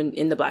when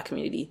in the black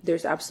community.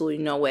 There's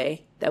absolutely no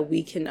way that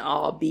we can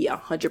all be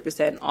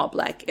 100% all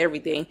black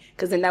everything,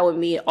 because then that would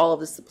mean all of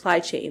the supply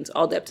chains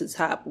all the way up to the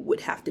top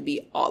would have to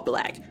be all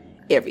black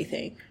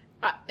everything.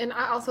 And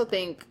I also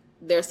think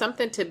there's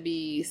something to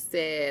be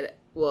said,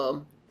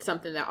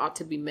 something that ought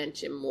to be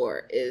mentioned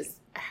more is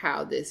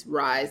how this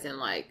rise and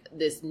like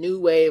this new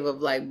wave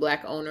of like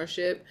black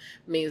ownership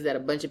means that a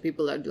bunch of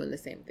people are doing the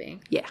same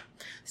thing. Yeah.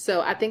 So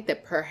I think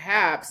that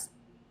perhaps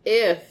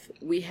if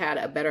we had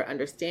a better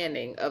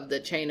understanding of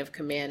the chain of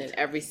command in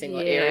every single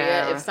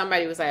area, if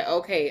somebody was like,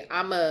 okay,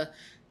 I'm going to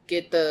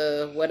get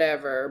the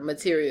whatever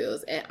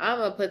materials and I'm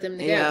going to put them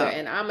together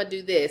and I'm going to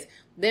do this,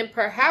 then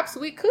perhaps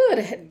we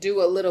could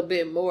do a little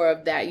bit more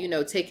of that,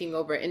 taking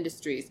over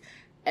industries.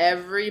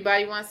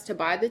 Everybody wants to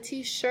buy the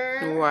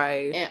t-shirt.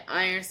 Right. And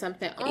iron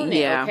something on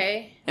it,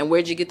 okay? And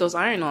where'd you get those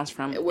iron-ons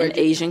from? An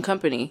Asian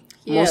company.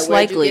 Most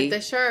likely. Where'd you get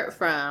the shirt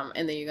from?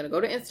 And then you're going to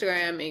go to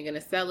Instagram and you're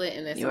going to sell it,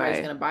 and then somebody's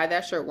going to buy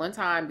that shirt one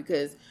time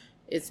because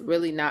it's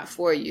really not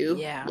for you.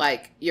 Yeah.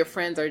 Like, your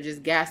friends are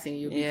just gassing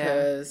you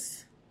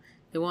because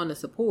they want to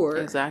support.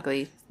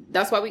 Exactly.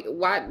 That's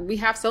why we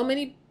have so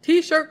many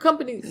t-shirt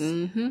companies.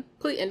 Mm-hmm.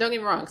 Please, and don't get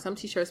me wrong, some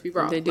t-shirts be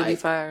wrong. They do be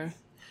fire.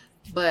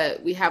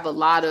 But we have a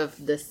lot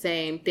of the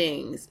same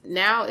things.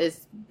 Now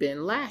it's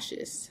been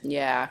lashes.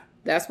 Yeah.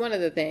 That's one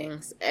of the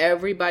things.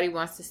 Everybody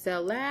wants to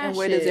sell lashes. And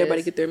where does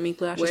everybody get their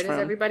mink lashes from? Where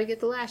does everybody get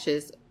the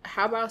lashes?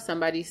 How about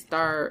somebody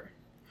start...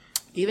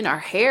 Even our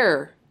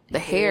hair. The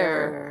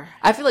hair.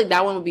 I feel like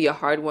that one would be a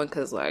hard one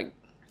because, like...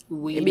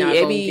 We not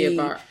going to give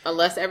our...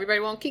 Unless everybody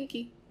want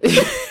kinky.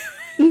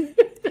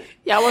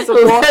 Y'all want some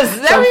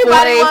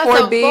 4A,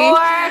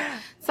 4B?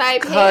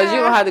 Type because you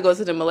don't have to go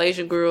to the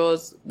Malaysian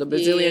girls, the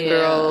Brazilian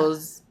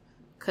girls,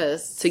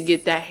 because to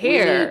get that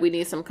hair, we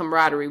need some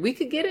camaraderie. We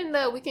can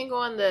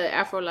go in the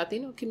Afro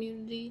Latino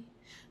community,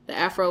 the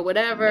Afro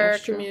whatever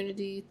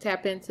community,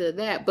 tap into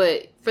that.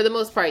 But for the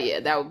most part,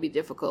 that would be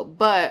difficult.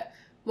 But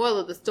moral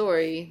of the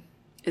story,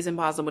 it's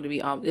impossible to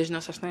be. There's no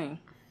such thing.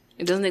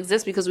 It doesn't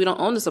exist because we don't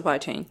own the supply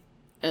chain.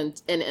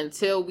 And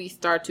until we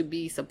start to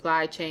be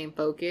supply chain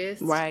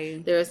focused,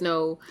 right? There is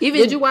no.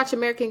 Did you watch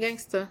American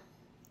Gangster?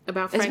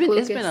 About Frank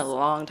Lucas. It's been a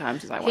long time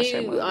since I watched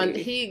that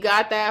movie. He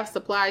got that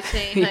supply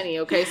chain, honey.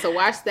 Okay, so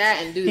watch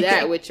that and do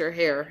that with your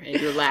hair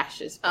and your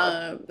lashes.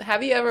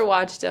 Have you ever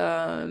watched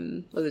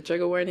was it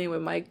Trigger Warning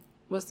with Mike?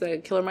 What's the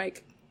Killer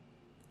Mike?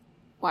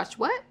 Watch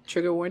what?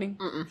 Trigger Warning.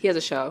 He has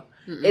a show.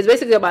 It's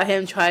basically about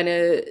him trying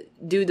to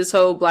do this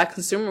whole black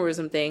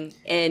consumerism thing.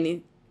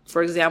 And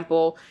for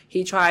example,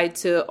 he tried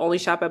to only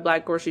shop at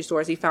black grocery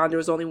stores. He found there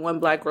was only one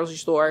black grocery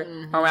store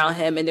around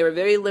him, and they were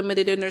very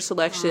limited in their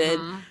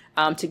selection.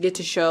 To get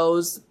to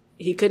shows,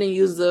 he couldn't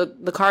use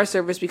the car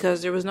service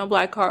because there was no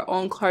black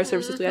owned car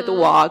services. We had to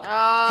walk.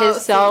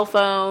 His cell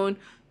phone.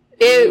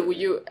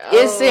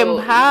 It's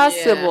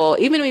impossible.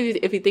 Yeah. Even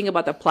if you think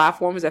about the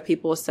platforms that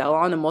people sell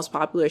on, the most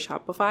popular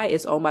Shopify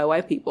is owned by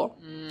white people.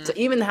 So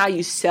even how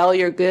you sell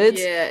your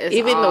goods,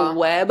 even the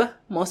web,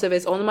 most of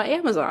it's owned by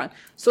Amazon.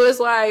 So it's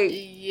like,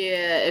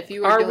 if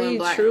you were are we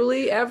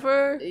truly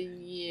ever?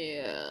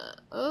 Yeah.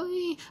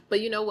 But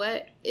you know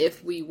what?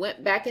 If we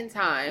went back in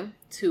time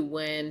to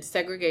when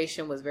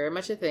segregation was very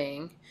much a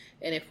thing,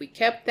 and if we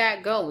kept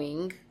that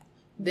going,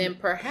 then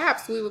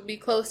perhaps we would be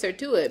closer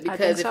to it.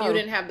 Because if you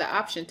didn't have the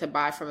option to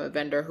buy from a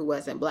vendor who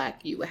wasn't black,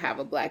 you would have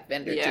a black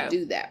vendor to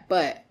do that.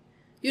 But,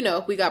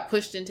 we got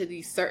pushed into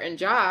these certain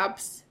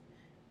jobs,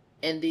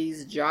 and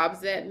these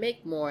jobs that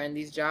make more, and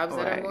these jobs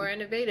that are more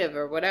innovative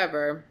or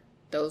whatever,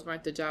 those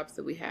weren't the jobs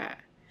that we had.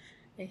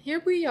 And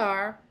here we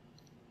are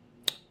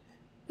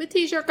with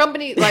t-shirt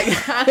companies. Like,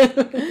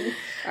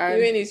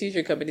 you're in these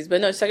t-shirt companies.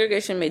 But no,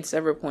 segregation made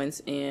several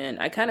points, and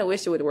I kind of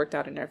wish it would have worked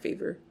out in our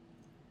favor.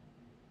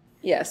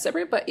 Yeah,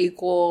 separate but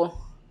equal.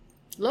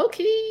 Low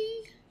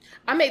key.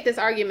 I made this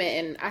argument,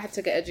 and I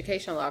took an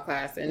education law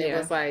class, and it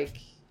was like,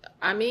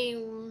 I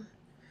mean,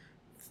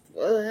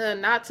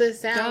 not to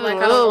sound like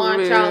I don't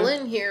want y'all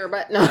in here,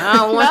 but no. I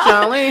don't want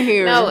y'all in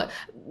here. No,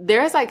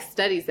 there's like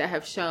studies that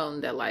have shown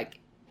that like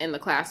in the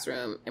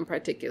classroom in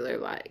particular,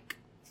 like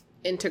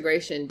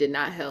integration did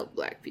not help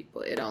black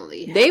people. It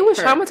only they were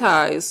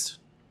traumatized.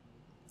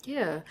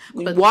 Yeah.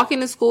 But walking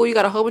to school, you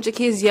got a whole bunch of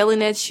kids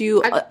yelling at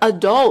you,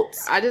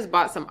 adults. I just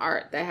bought some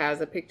art that has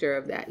a picture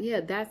of that.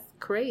 Yeah, that's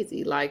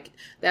crazy. Like,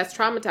 that's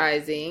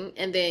traumatizing.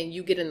 And then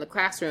you get in the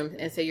classroom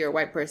and say you're a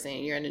white person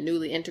and you're in a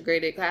newly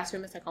integrated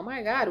classroom. It's like, oh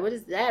my God, what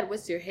is that?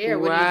 What's your hair?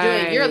 What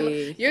are you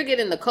doing? You're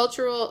getting the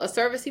cultural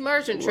service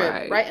immersion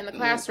trip right in the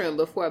classroom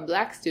before a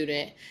black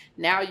student.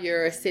 Now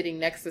you're sitting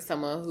next to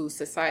someone who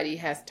society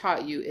has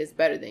taught you is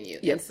better than you.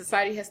 Yep. And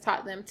society has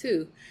taught them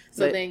too.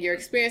 So then your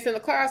experience in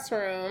the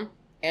classroom.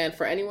 And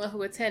for anyone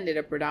who attended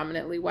a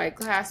predominantly white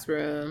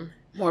classroom,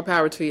 more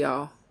power to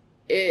y'all.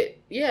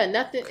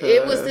 Nothing.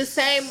 It was the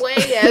same way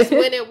as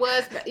when it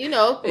was,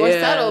 more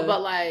subtle, but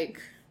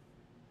like,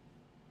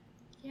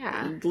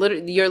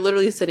 you're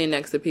literally sitting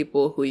next to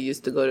people who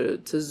used to go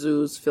to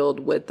zoos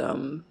filled with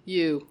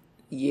you.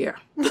 Yeah,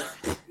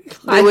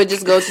 they would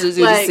just go to the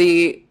zoo to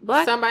see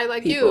somebody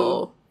like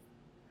people. You.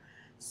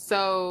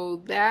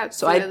 So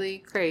that's really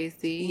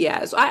crazy.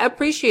 Yeah, so I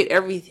appreciate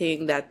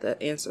everything that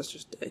the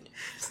ancestors did.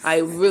 I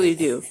really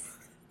do.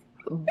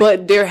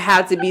 But there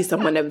had to be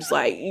someone that was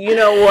like, you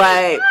know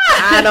what?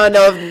 I don't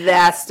know if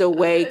that's the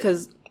way.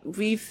 Because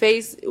we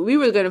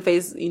were going to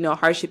face,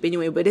 hardship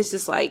anyway. But it's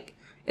just like,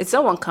 it's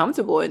so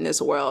uncomfortable in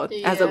this world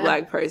as a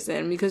black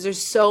person. Because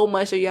there's so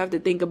much that you have to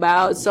think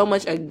about. So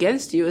much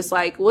against you. It's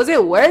like, was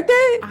it worth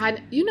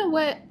it? You know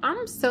what?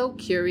 I'm so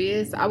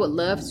curious. I would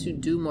love to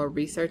do more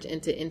research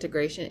into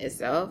integration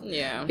itself.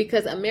 Yeah.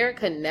 Because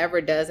America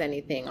never does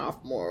anything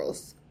off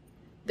morals.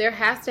 There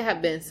has to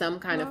have been some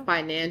kind of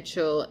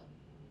financial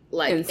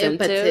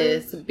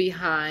impetus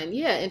behind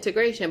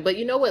integration. But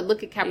you know what?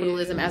 Look at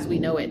capitalism as we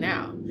know it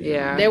now.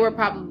 Yeah. They were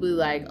probably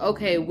like,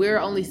 okay, we're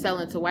only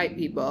selling to white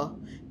people.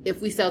 If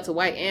we sell to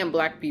white and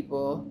black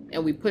people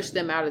and we push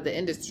them out of the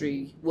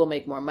industry, we'll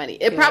make more money.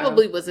 It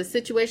probably was a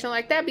situation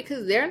like that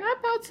because they're not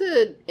about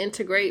to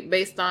integrate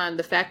based on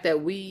the fact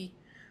that we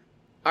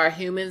are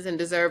humans and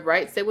deserve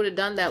rights. They would have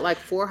done that like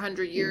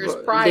 400 years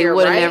prior. They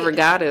would have never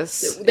got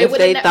us if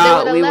they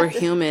thought we were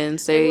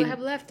humans. They would have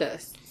left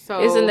us.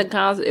 So isn't the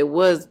concept? It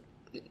was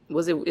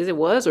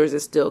or is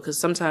it still? Because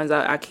sometimes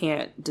I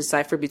can't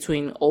decipher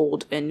between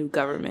old and new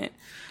government.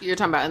 You're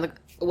talking about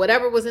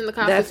whatever was in the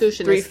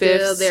Constitution is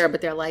still there,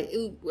 but they're like,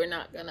 ooh, we're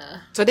not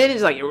gonna. So they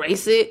just like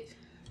erase it.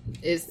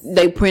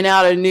 They print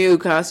out a new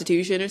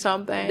Constitution or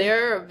something.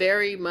 They're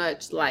very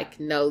much like,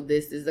 no,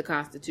 this is the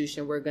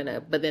Constitution.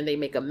 But then they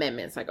make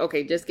amendments. Like,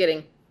 okay, just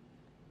kidding.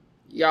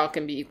 Y'all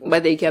can be equal.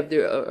 But they kept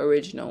the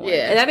original one.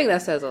 Yeah. And I think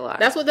that says a lot.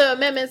 That's what the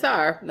amendments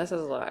are. That says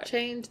a lot.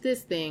 Change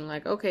this thing.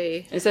 Like,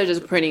 okay. Instead of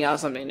just printing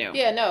out something new.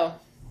 Yeah, no.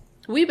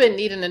 We've been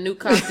needing a new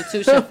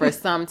Constitution for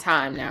some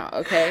time now,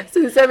 okay?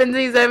 Since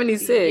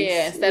 1776.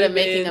 Yeah, instead of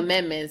making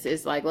amendments,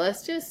 it's like,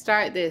 let's just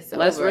start this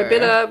Let's rip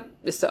it up.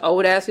 It's an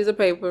old-ass piece of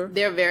paper.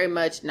 They're very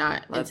much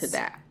not into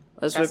that.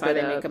 That's why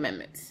they make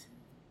amendments.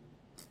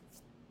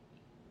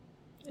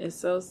 It's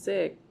so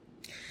sick.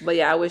 But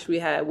yeah, I wish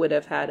we would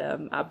have had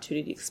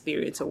opportunity to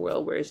experience a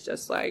world where it's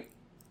just like,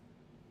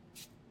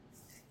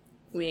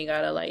 we ain't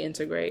gotta like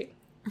integrate.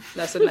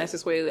 That's the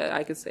nicest way that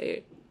I could say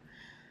it.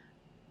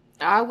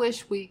 I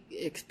wish we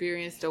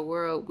experienced a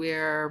world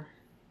where,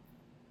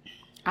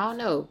 I don't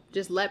know,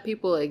 just let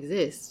people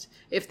exist.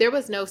 If there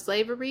was no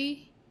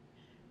slavery,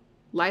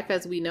 life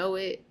as we know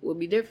it would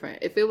be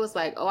different. If it was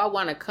like, oh, I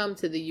want to come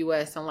to the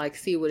U.S. and like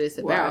see what it's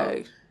about.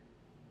 Right.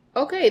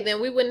 Okay,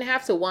 then we wouldn't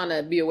have to want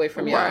to be away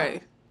from y'all.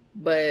 Right.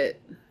 But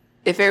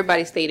if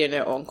everybody stayed in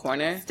their own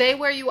corner. Stay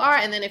where you are.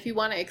 And then if you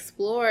want to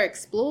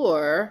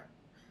explore.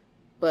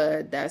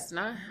 But that's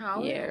not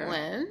how it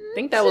went. I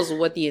think that was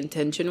what the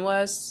intention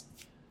was.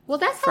 Well,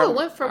 that's how it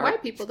went for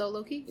white people, though,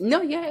 Loki.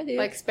 No, yeah, it is.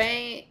 Like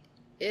Spain,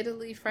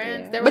 Italy,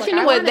 France. Yeah. They were but like, you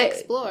know I what? want to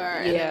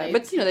explore. Yeah,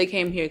 but they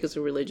came here because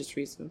of religious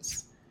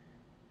reasons.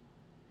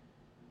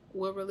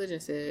 What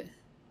religion said?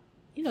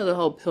 The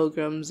whole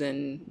pilgrims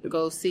and the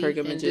go see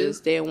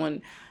pilgrimages. They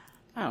want.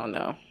 I don't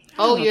know.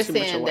 You're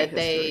saying that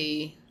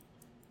they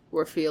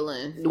were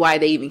feeling why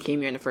they even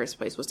came here in the first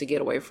place was to get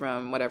away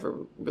from whatever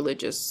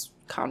religious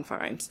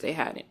confines they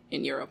had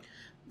in Europe.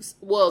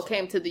 Well, it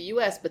came to the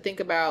U.S., but think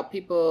about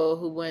people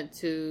who went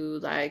to,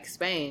 like,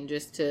 Spain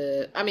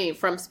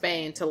from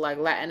Spain to, like,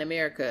 Latin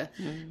America.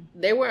 Mm-hmm.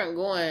 They weren't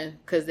going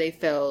because they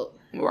felt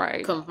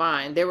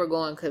confined. They were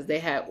going because they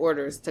had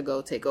orders to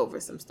go take over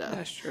some stuff.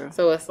 That's true.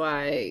 So it's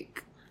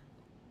like,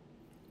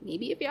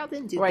 maybe if y'all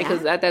didn't do that. Right,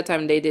 because at that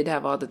time, they did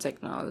have all the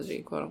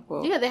technology, quote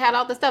unquote. Yeah, they had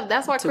all the stuff.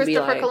 That's why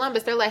Christopher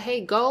Columbus, they're like,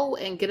 hey, go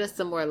and get us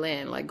some more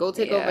land. Like, go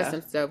take over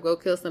some stuff. Go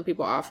kill some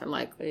people off and,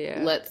 like,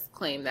 let's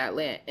claim that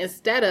land.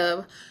 Instead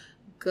of,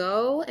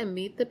 go and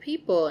meet the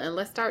people and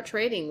let's start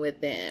trading with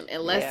them.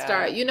 And let's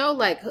start,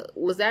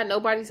 was that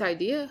nobody's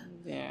idea?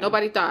 Yeah.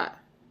 Nobody thought,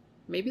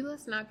 maybe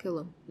let's not kill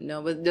them.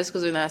 No, but just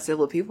because they're not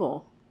civil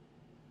people.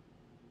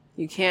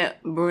 You can't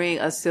bring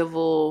a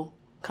civil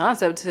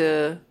concept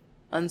to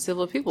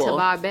uncivil people. To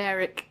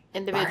barbaric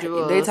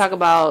individuals. They talk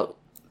about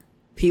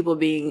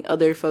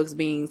other folks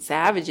being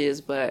savages,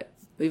 but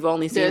we've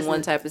only seen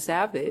one type of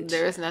savage.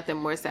 There is nothing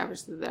more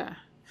savage than that.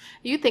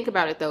 You think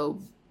about it, though,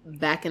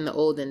 back in the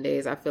olden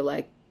days, I feel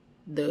like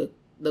the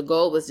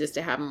goal was just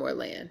to have more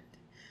land.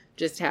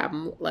 Just have,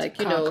 like,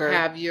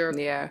 have your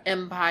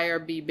empire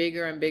be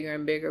bigger and bigger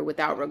and bigger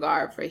without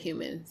regard for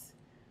humans.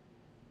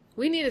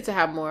 We needed to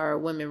have more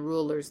women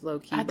rulers, low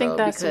key. I think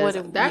that's what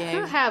could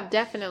have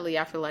definitely,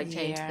 I feel like,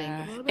 changed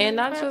things. And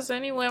not just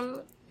any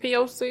women,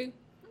 POC,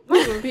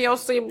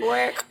 POC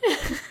black,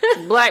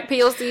 black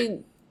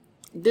POC,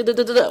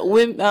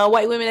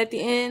 white women at the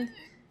end.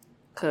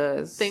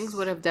 Because things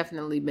would have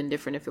definitely been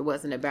different if it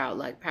wasn't about,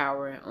 like,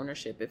 power and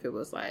ownership. If it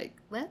was like,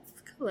 let's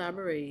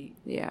collaborate.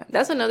 Yeah,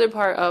 that's another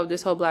part of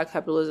this whole black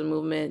capitalism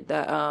movement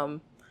that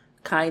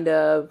kind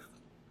of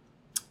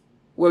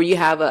where you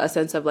have a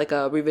sense of, like,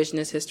 a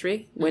revisionist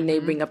history when they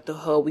bring up the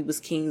whole we was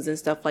kings and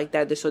stuff like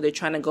that. So they're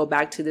trying to go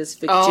back to this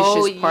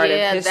fictitious part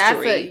of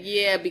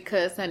history.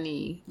 Because,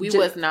 honey, we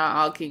was not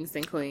all kings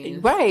and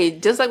queens.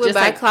 Right. Just like with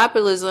black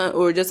capitalism,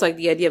 or just like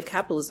the idea of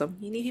capitalism,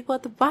 you need people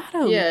at the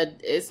bottom. Yeah,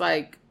 it's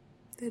like,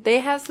 they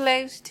have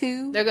slaves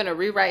too. They're gonna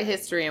rewrite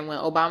history, and when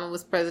Obama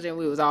was president,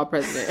 we was all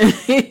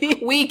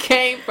president. We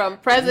came from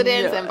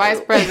presidents and vice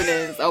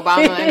presidents,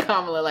 Obama and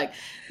Kamala. Like,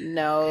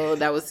 no,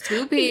 that was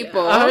two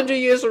people. 100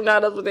 years from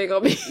now, that's what they're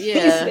gonna be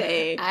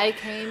saying. I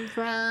came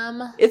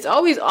from. It's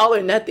always all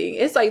or nothing.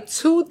 It's like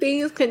two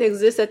things can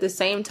exist at the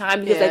same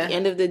time because at the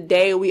end of the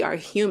day, we are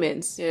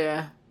humans.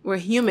 Yeah. We're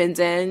humans,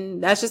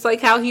 and that's just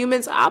like how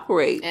humans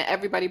operate. And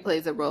everybody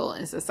plays a role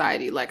in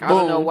society. Like, I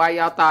don't know why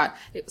y'all thought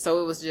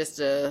so. It was just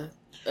a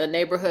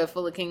neighborhood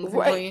full of kings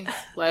and queens.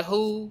 Like,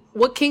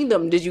 what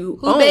kingdom did you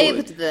own?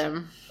 Bathed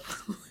them?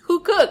 Who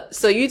cooked?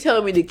 So you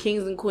telling me the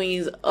kings and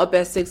queens up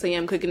at 6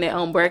 a.m. cooking their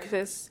own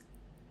breakfast?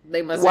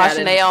 They must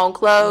washing their own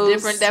clothes.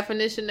 Different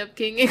definition of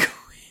king and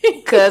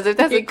queen. Because if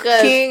that's a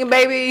king,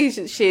 baby,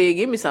 shit,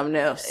 give me something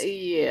else.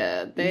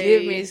 Yeah,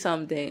 give me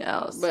something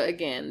else. But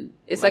again,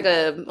 it's like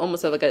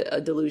almost like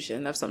a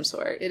delusion of some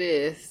sort. It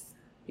is,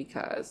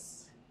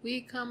 because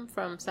we come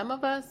from some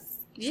of us.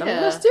 Some of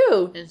us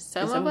do. And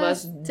some of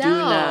us do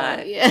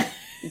not. Yeah.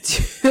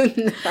 Do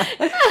not.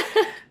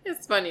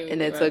 It's funny.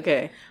 And it's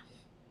okay.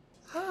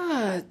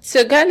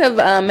 To kind of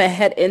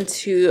head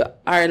into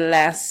our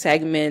last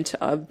segment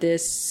of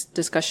this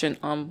discussion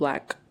on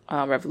Black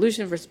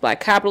revolution versus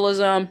Black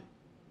capitalism.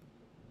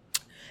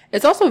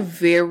 It's also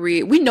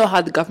we know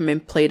how the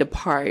government played a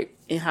part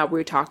in how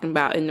we're talking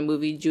about in the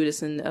movie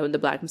Judas and the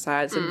Black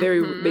Messiah. It's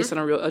very based on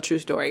a true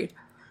story.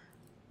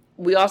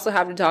 We also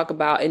have to talk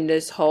about in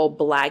this whole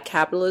Black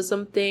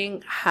capitalism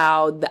thing,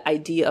 how the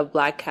idea of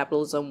Black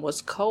capitalism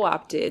was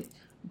co-opted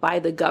by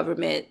the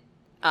government,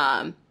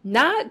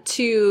 not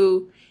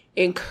to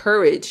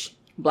encourage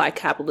Black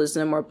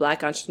capitalism or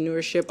Black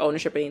entrepreneurship,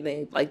 ownership,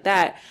 anything like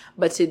that,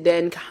 but to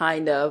then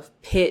kind of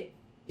pit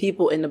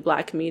people in the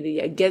Black community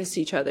against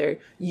each other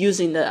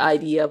using the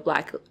idea of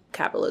Black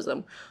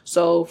capitalism.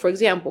 So, for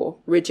example,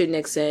 Richard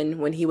Nixon,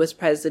 when he was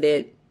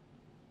president,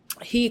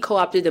 he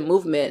co-opted the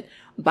movement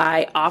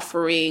by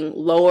offering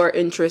lower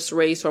interest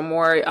rates or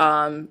more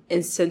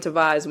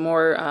incentivized,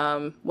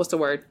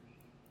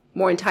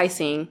 more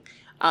enticing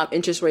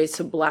interest rates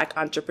to Black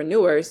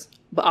entrepreneurs,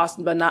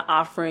 but not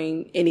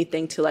offering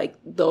anything to like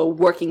the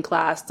working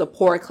class, the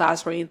poor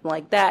class, or anything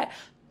like that.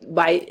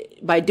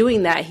 By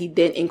doing that, he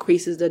then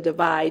increases the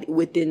divide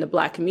within the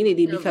Black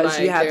community because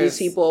you have these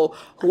people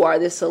who are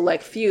this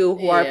select few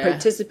who are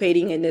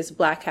participating in this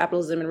Black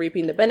capitalism and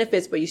reaping the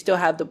benefits, but you still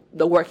have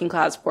the working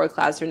class, poor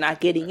class who are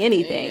not getting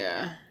anything.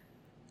 Yeah.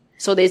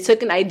 So they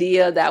took an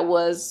idea that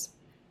was,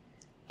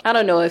 I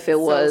don't know if it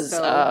was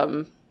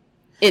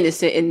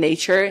innocent in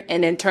nature,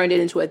 and then turned it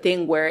into a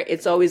thing where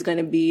it's always going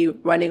to be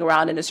running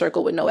around in a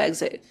circle with no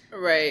exit.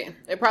 Right.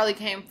 It probably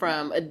came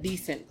from a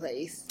decent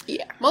place.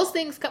 Yeah. Most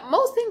things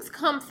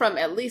come from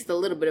at least a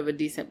little bit of a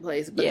decent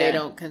place, but they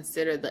don't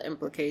consider the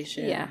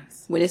implications. Yeah.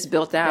 When it's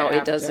built out,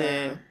 it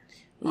doesn't.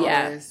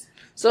 Yeah. Always.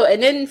 So,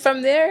 and then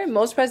from there,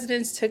 most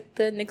presidents took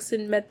the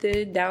Nixon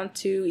method down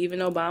to even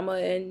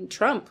Obama and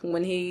Trump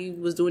when he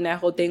was doing that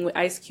whole thing with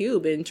Ice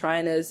Cube and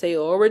trying to say,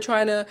 oh, we're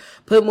trying to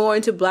put more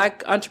into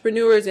black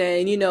entrepreneurs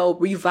and,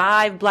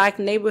 revive black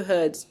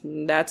neighborhoods.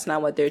 That's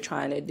not what they're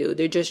trying to do.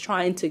 They're just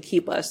trying to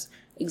keep us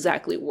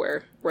exactly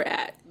where we're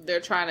at. They're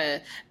trying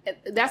to,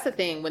 that's the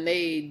thing, when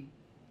they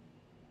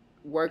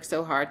work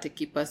so hard to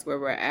keep us where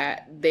we're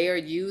at, they are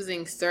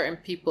using certain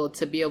people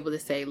to be able to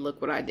say, look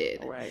what I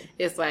did. Right.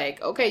 It's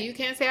like, okay, you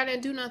can't say I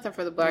didn't do nothing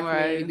for the black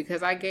community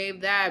because I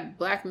gave that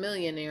black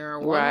millionaire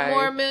 $1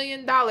 more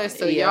million.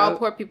 So y'all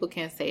poor people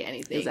can't say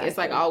anything. Exactly. It's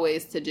like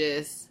always to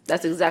just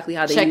that's exactly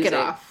how they check use it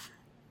off.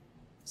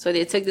 So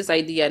they took this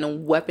idea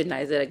and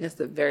weaponized it against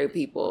the very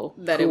people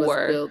that it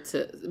was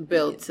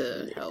built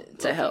to help.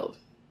 To help.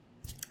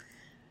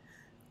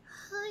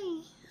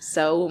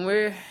 So when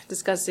we're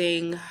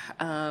discussing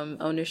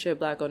ownership,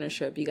 black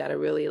ownership, you got to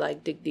really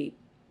dig deep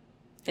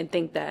and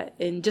think that,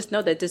 and just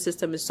know that this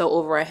system is so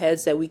over our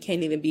heads that we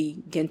can't even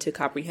begin to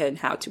comprehend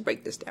how to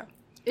break this down.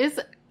 It's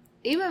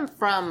even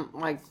from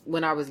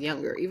when I was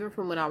younger, even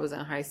from when I was in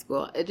high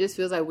school, it just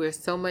feels like we're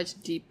so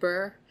much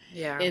deeper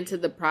into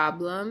the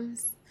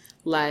problems.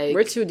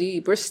 We're too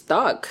deep. We're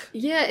stuck.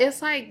 Yeah,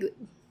 it's like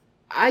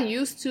I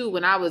used to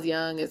when I was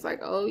young. It's like,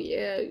 oh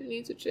yeah, you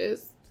need to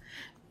just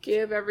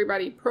give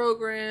everybody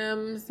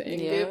programs and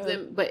give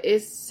them, but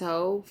it's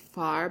so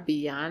far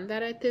beyond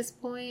that at this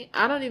point.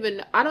 I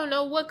don't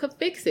know what could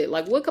fix it.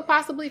 What could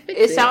possibly fix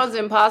it? It sounds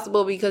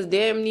impossible because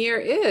damn near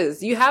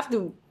is. You have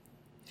to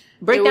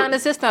break down the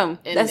system.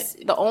 That's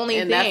the only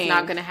thing. And that's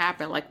not going to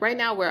happen. Right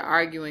now we're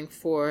arguing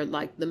for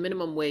the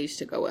minimum wage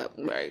to go up.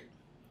 Right.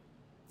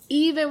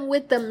 Even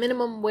with the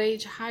minimum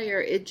wage higher,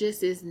 it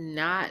just is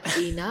not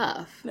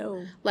enough.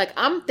 No.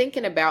 I'm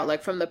thinking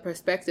about, from the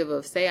perspective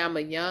of, say I'm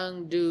a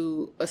young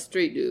dude, a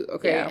street dude,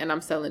 okay, and I'm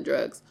selling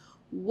drugs.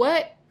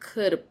 What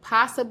could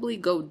possibly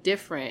go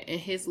different in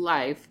his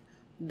life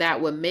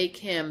that would make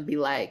him be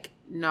like,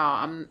 no,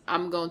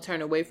 I'm going to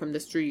turn away from the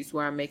streets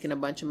where I'm making a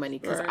bunch of money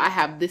because I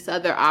have this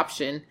other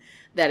option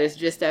that is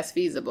just as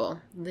feasible.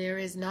 There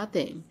is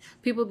nothing.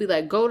 People be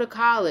like, go to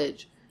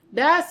college.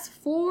 That's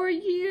 4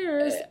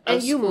 years.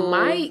 And you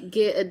might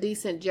get a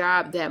decent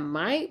job that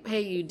might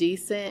pay you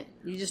decent.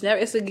 You just never,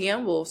 it's a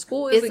gamble.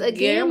 School is a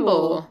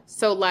gamble.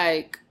 So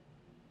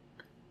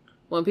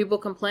when people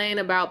complain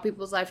about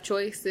people's life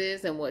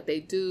choices and what they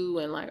do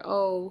and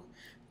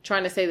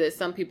trying to say that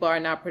some people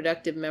are not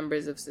productive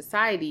members of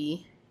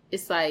society,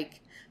 it's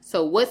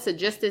so what's a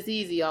just as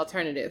easy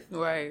alternative?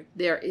 Right.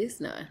 There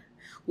is none.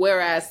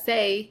 Whereas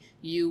say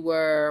you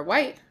were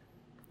white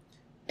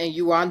and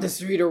you were on the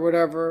street or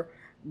whatever,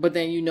 but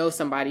then you know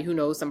somebody who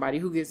knows somebody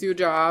who gets you a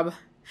job.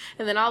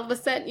 And then all of a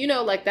sudden,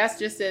 that's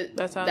just it.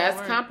 That's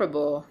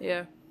comparable.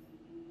 Yeah.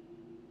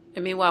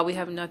 And meanwhile, we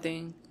have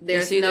nothing.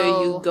 It's either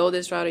you go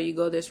this route or you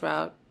go this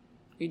route.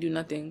 You do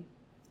nothing.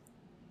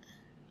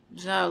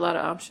 There's not a lot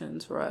of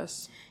options for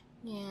us.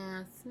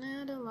 Yeah, it's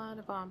not a lot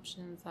of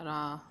options at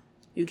all.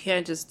 You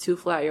can't just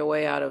two-flat your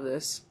way out of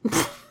this.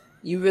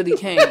 You really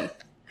can't.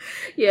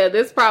 Yeah,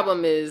 this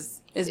problem is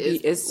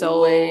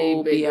so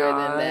way bigger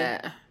than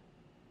that.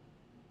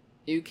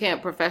 You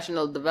can't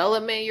professional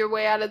development your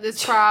way out of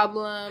this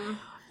problem.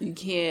 You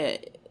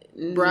can't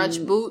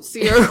brunch boots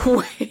your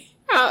way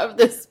out of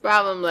this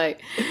problem.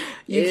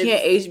 You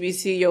can't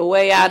HBC your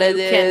way out of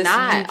this.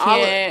 Cannot. You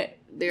can't.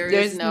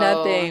 There's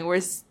nothing.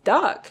 We're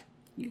stuck.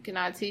 You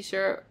cannot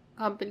t-shirt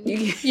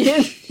company.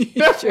 Your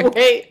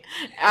way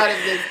out of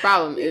this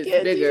problem is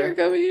bigger.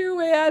 Coming your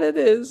way out of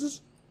this.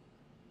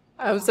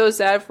 I'm so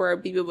sad for our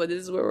people, but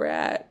this is where we're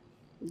at.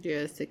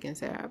 Yeah, sick and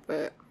sad,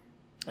 but.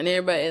 And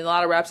everybody in a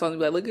lot of rap songs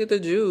be like, look at the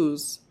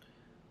Jews.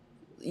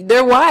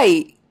 They're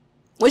white.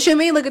 What you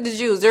mean, look at the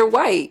Jews? They're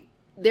white.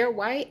 They're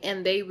white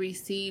and they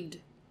received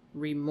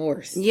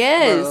remorse.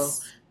 Yes.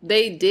 Bro.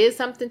 They did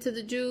something to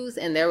the Jews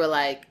and they were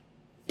like,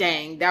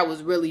 dang, that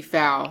was really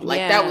foul.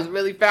 That was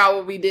really foul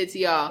what we did to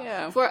y'all.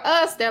 Yeah. For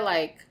us, they're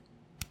like,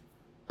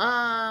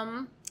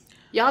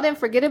 y'all didn't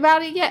forget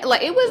about it yet?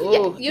 It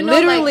was,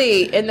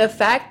 literally, and the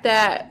fact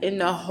that in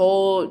the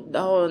whole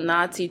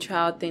Nazi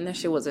trial thing, that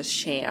shit was a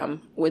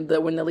sham when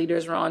the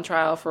leaders were on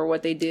trial for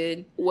what they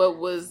did.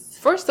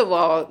 First of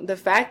all, the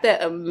fact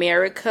that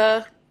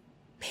America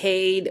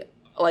paid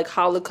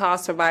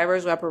Holocaust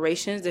survivors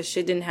reparations, this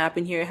shit didn't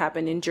happen here, it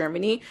happened in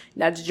Germany.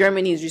 That's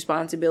Germany's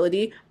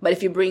responsibility. But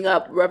if you bring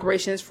up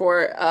reparations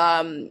for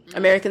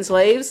American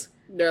slaves,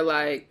 they're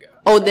like,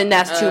 oh, then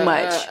that's too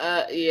much.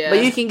 Yeah.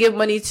 But you can give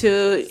money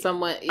to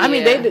someone. Yeah. I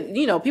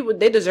mean, people,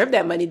 they deserve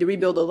that money to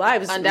rebuild their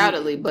lives.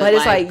 Undoubtedly. But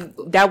it's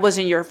that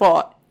wasn't your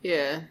fault.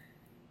 Yeah.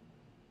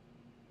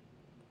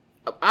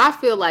 I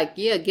feel like,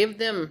 yeah, give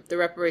them the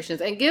reparations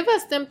and give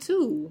us them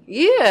too.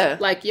 Yeah.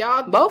 Like,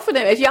 y'all. Both of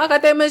them. If y'all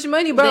got that much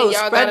money, bro,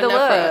 y'all spread the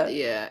love.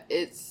 Yeah,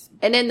 it's...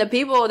 And then the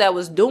people that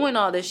was doing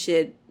all this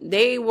shit,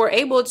 they were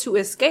able to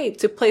escape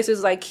to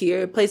places like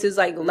here, places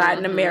like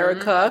Latin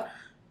America.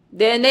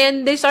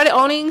 Then they started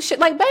owning shit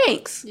like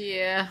banks.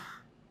 Yeah.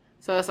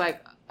 So it's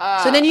like...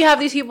 so then you have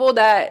these people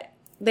that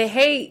they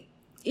hate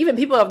even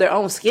people of their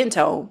own skin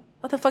tone.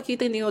 What the fuck you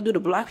think they gonna do to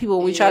black people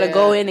when we try to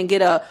go in and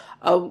get a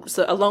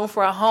loan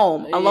for a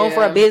home, a loan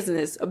for a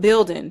business, a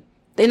building?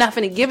 They're not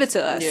finna give it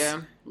to us.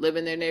 Yeah. Live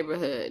in their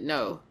neighborhood.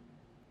 No.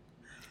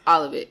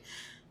 All of it.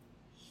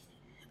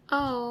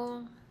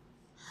 Oh.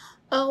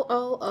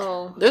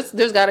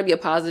 There's got to be a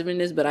positive in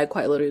this, but I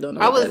quite literally don't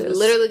know. I was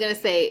literally gonna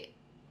say,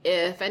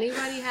 if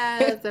anybody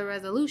has a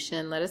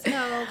resolution, let us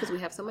know because we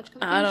have so much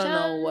confusion. I don't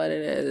know what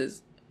it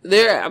is.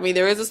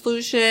 There is a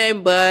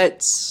solution,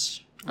 but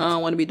I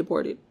don't want to be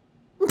deported.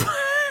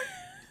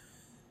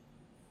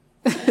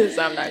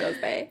 So I'm not gonna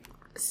say.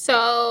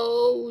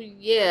 So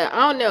yeah,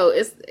 I don't know.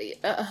 It's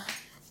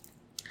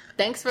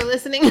thanks for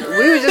listening. We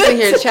were just in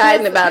here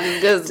chatting about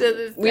it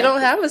because we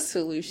don't have a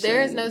solution.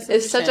 There is no solution.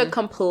 It's such a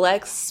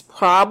complex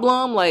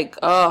problem. Like,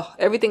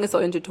 everything is so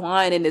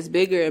intertwined and it's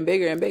bigger and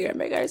bigger and bigger and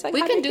bigger. It's like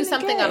we can do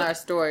something on our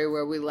story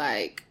where we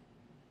like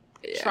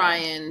try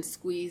and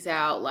squeeze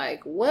out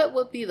like what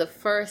would be the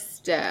first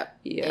step.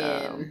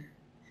 Yeah.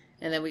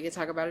 And then we can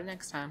talk about it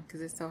next time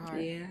because it's so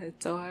hard. Yeah,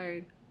 it's so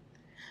hard.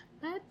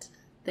 But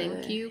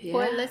thank you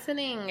for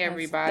listening,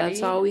 everybody.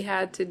 That's all we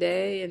had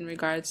today in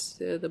regards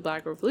to the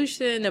Black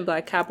Revolution and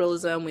Black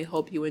capitalism. We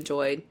hope you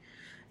enjoyed.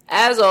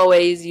 As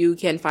always, you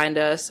can find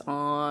us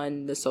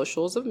on the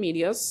socials of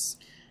medias.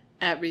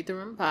 At Read the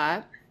Room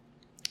Pod.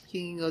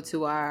 You can go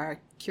to our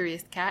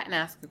Curious Cat and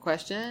ask a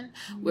question.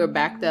 We're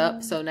backed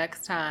up, so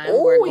next time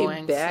we're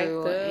going to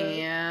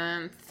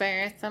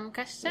answer some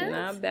questions.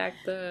 Not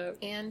backed up.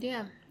 And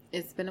yeah,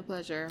 it's been a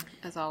pleasure,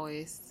 as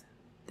always.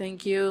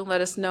 Thank you.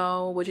 Let us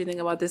know what you think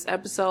about this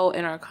episode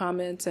in our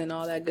comments and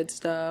all that good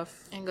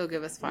stuff. And go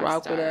give us 5 stars.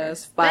 Rock with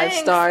us. 5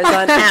 stars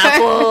on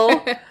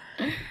Apple.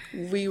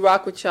 We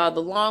rock with y'all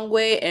the long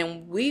way,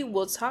 and we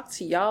will talk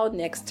to y'all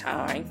next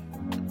time.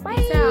 Bye.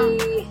 Peace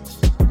out.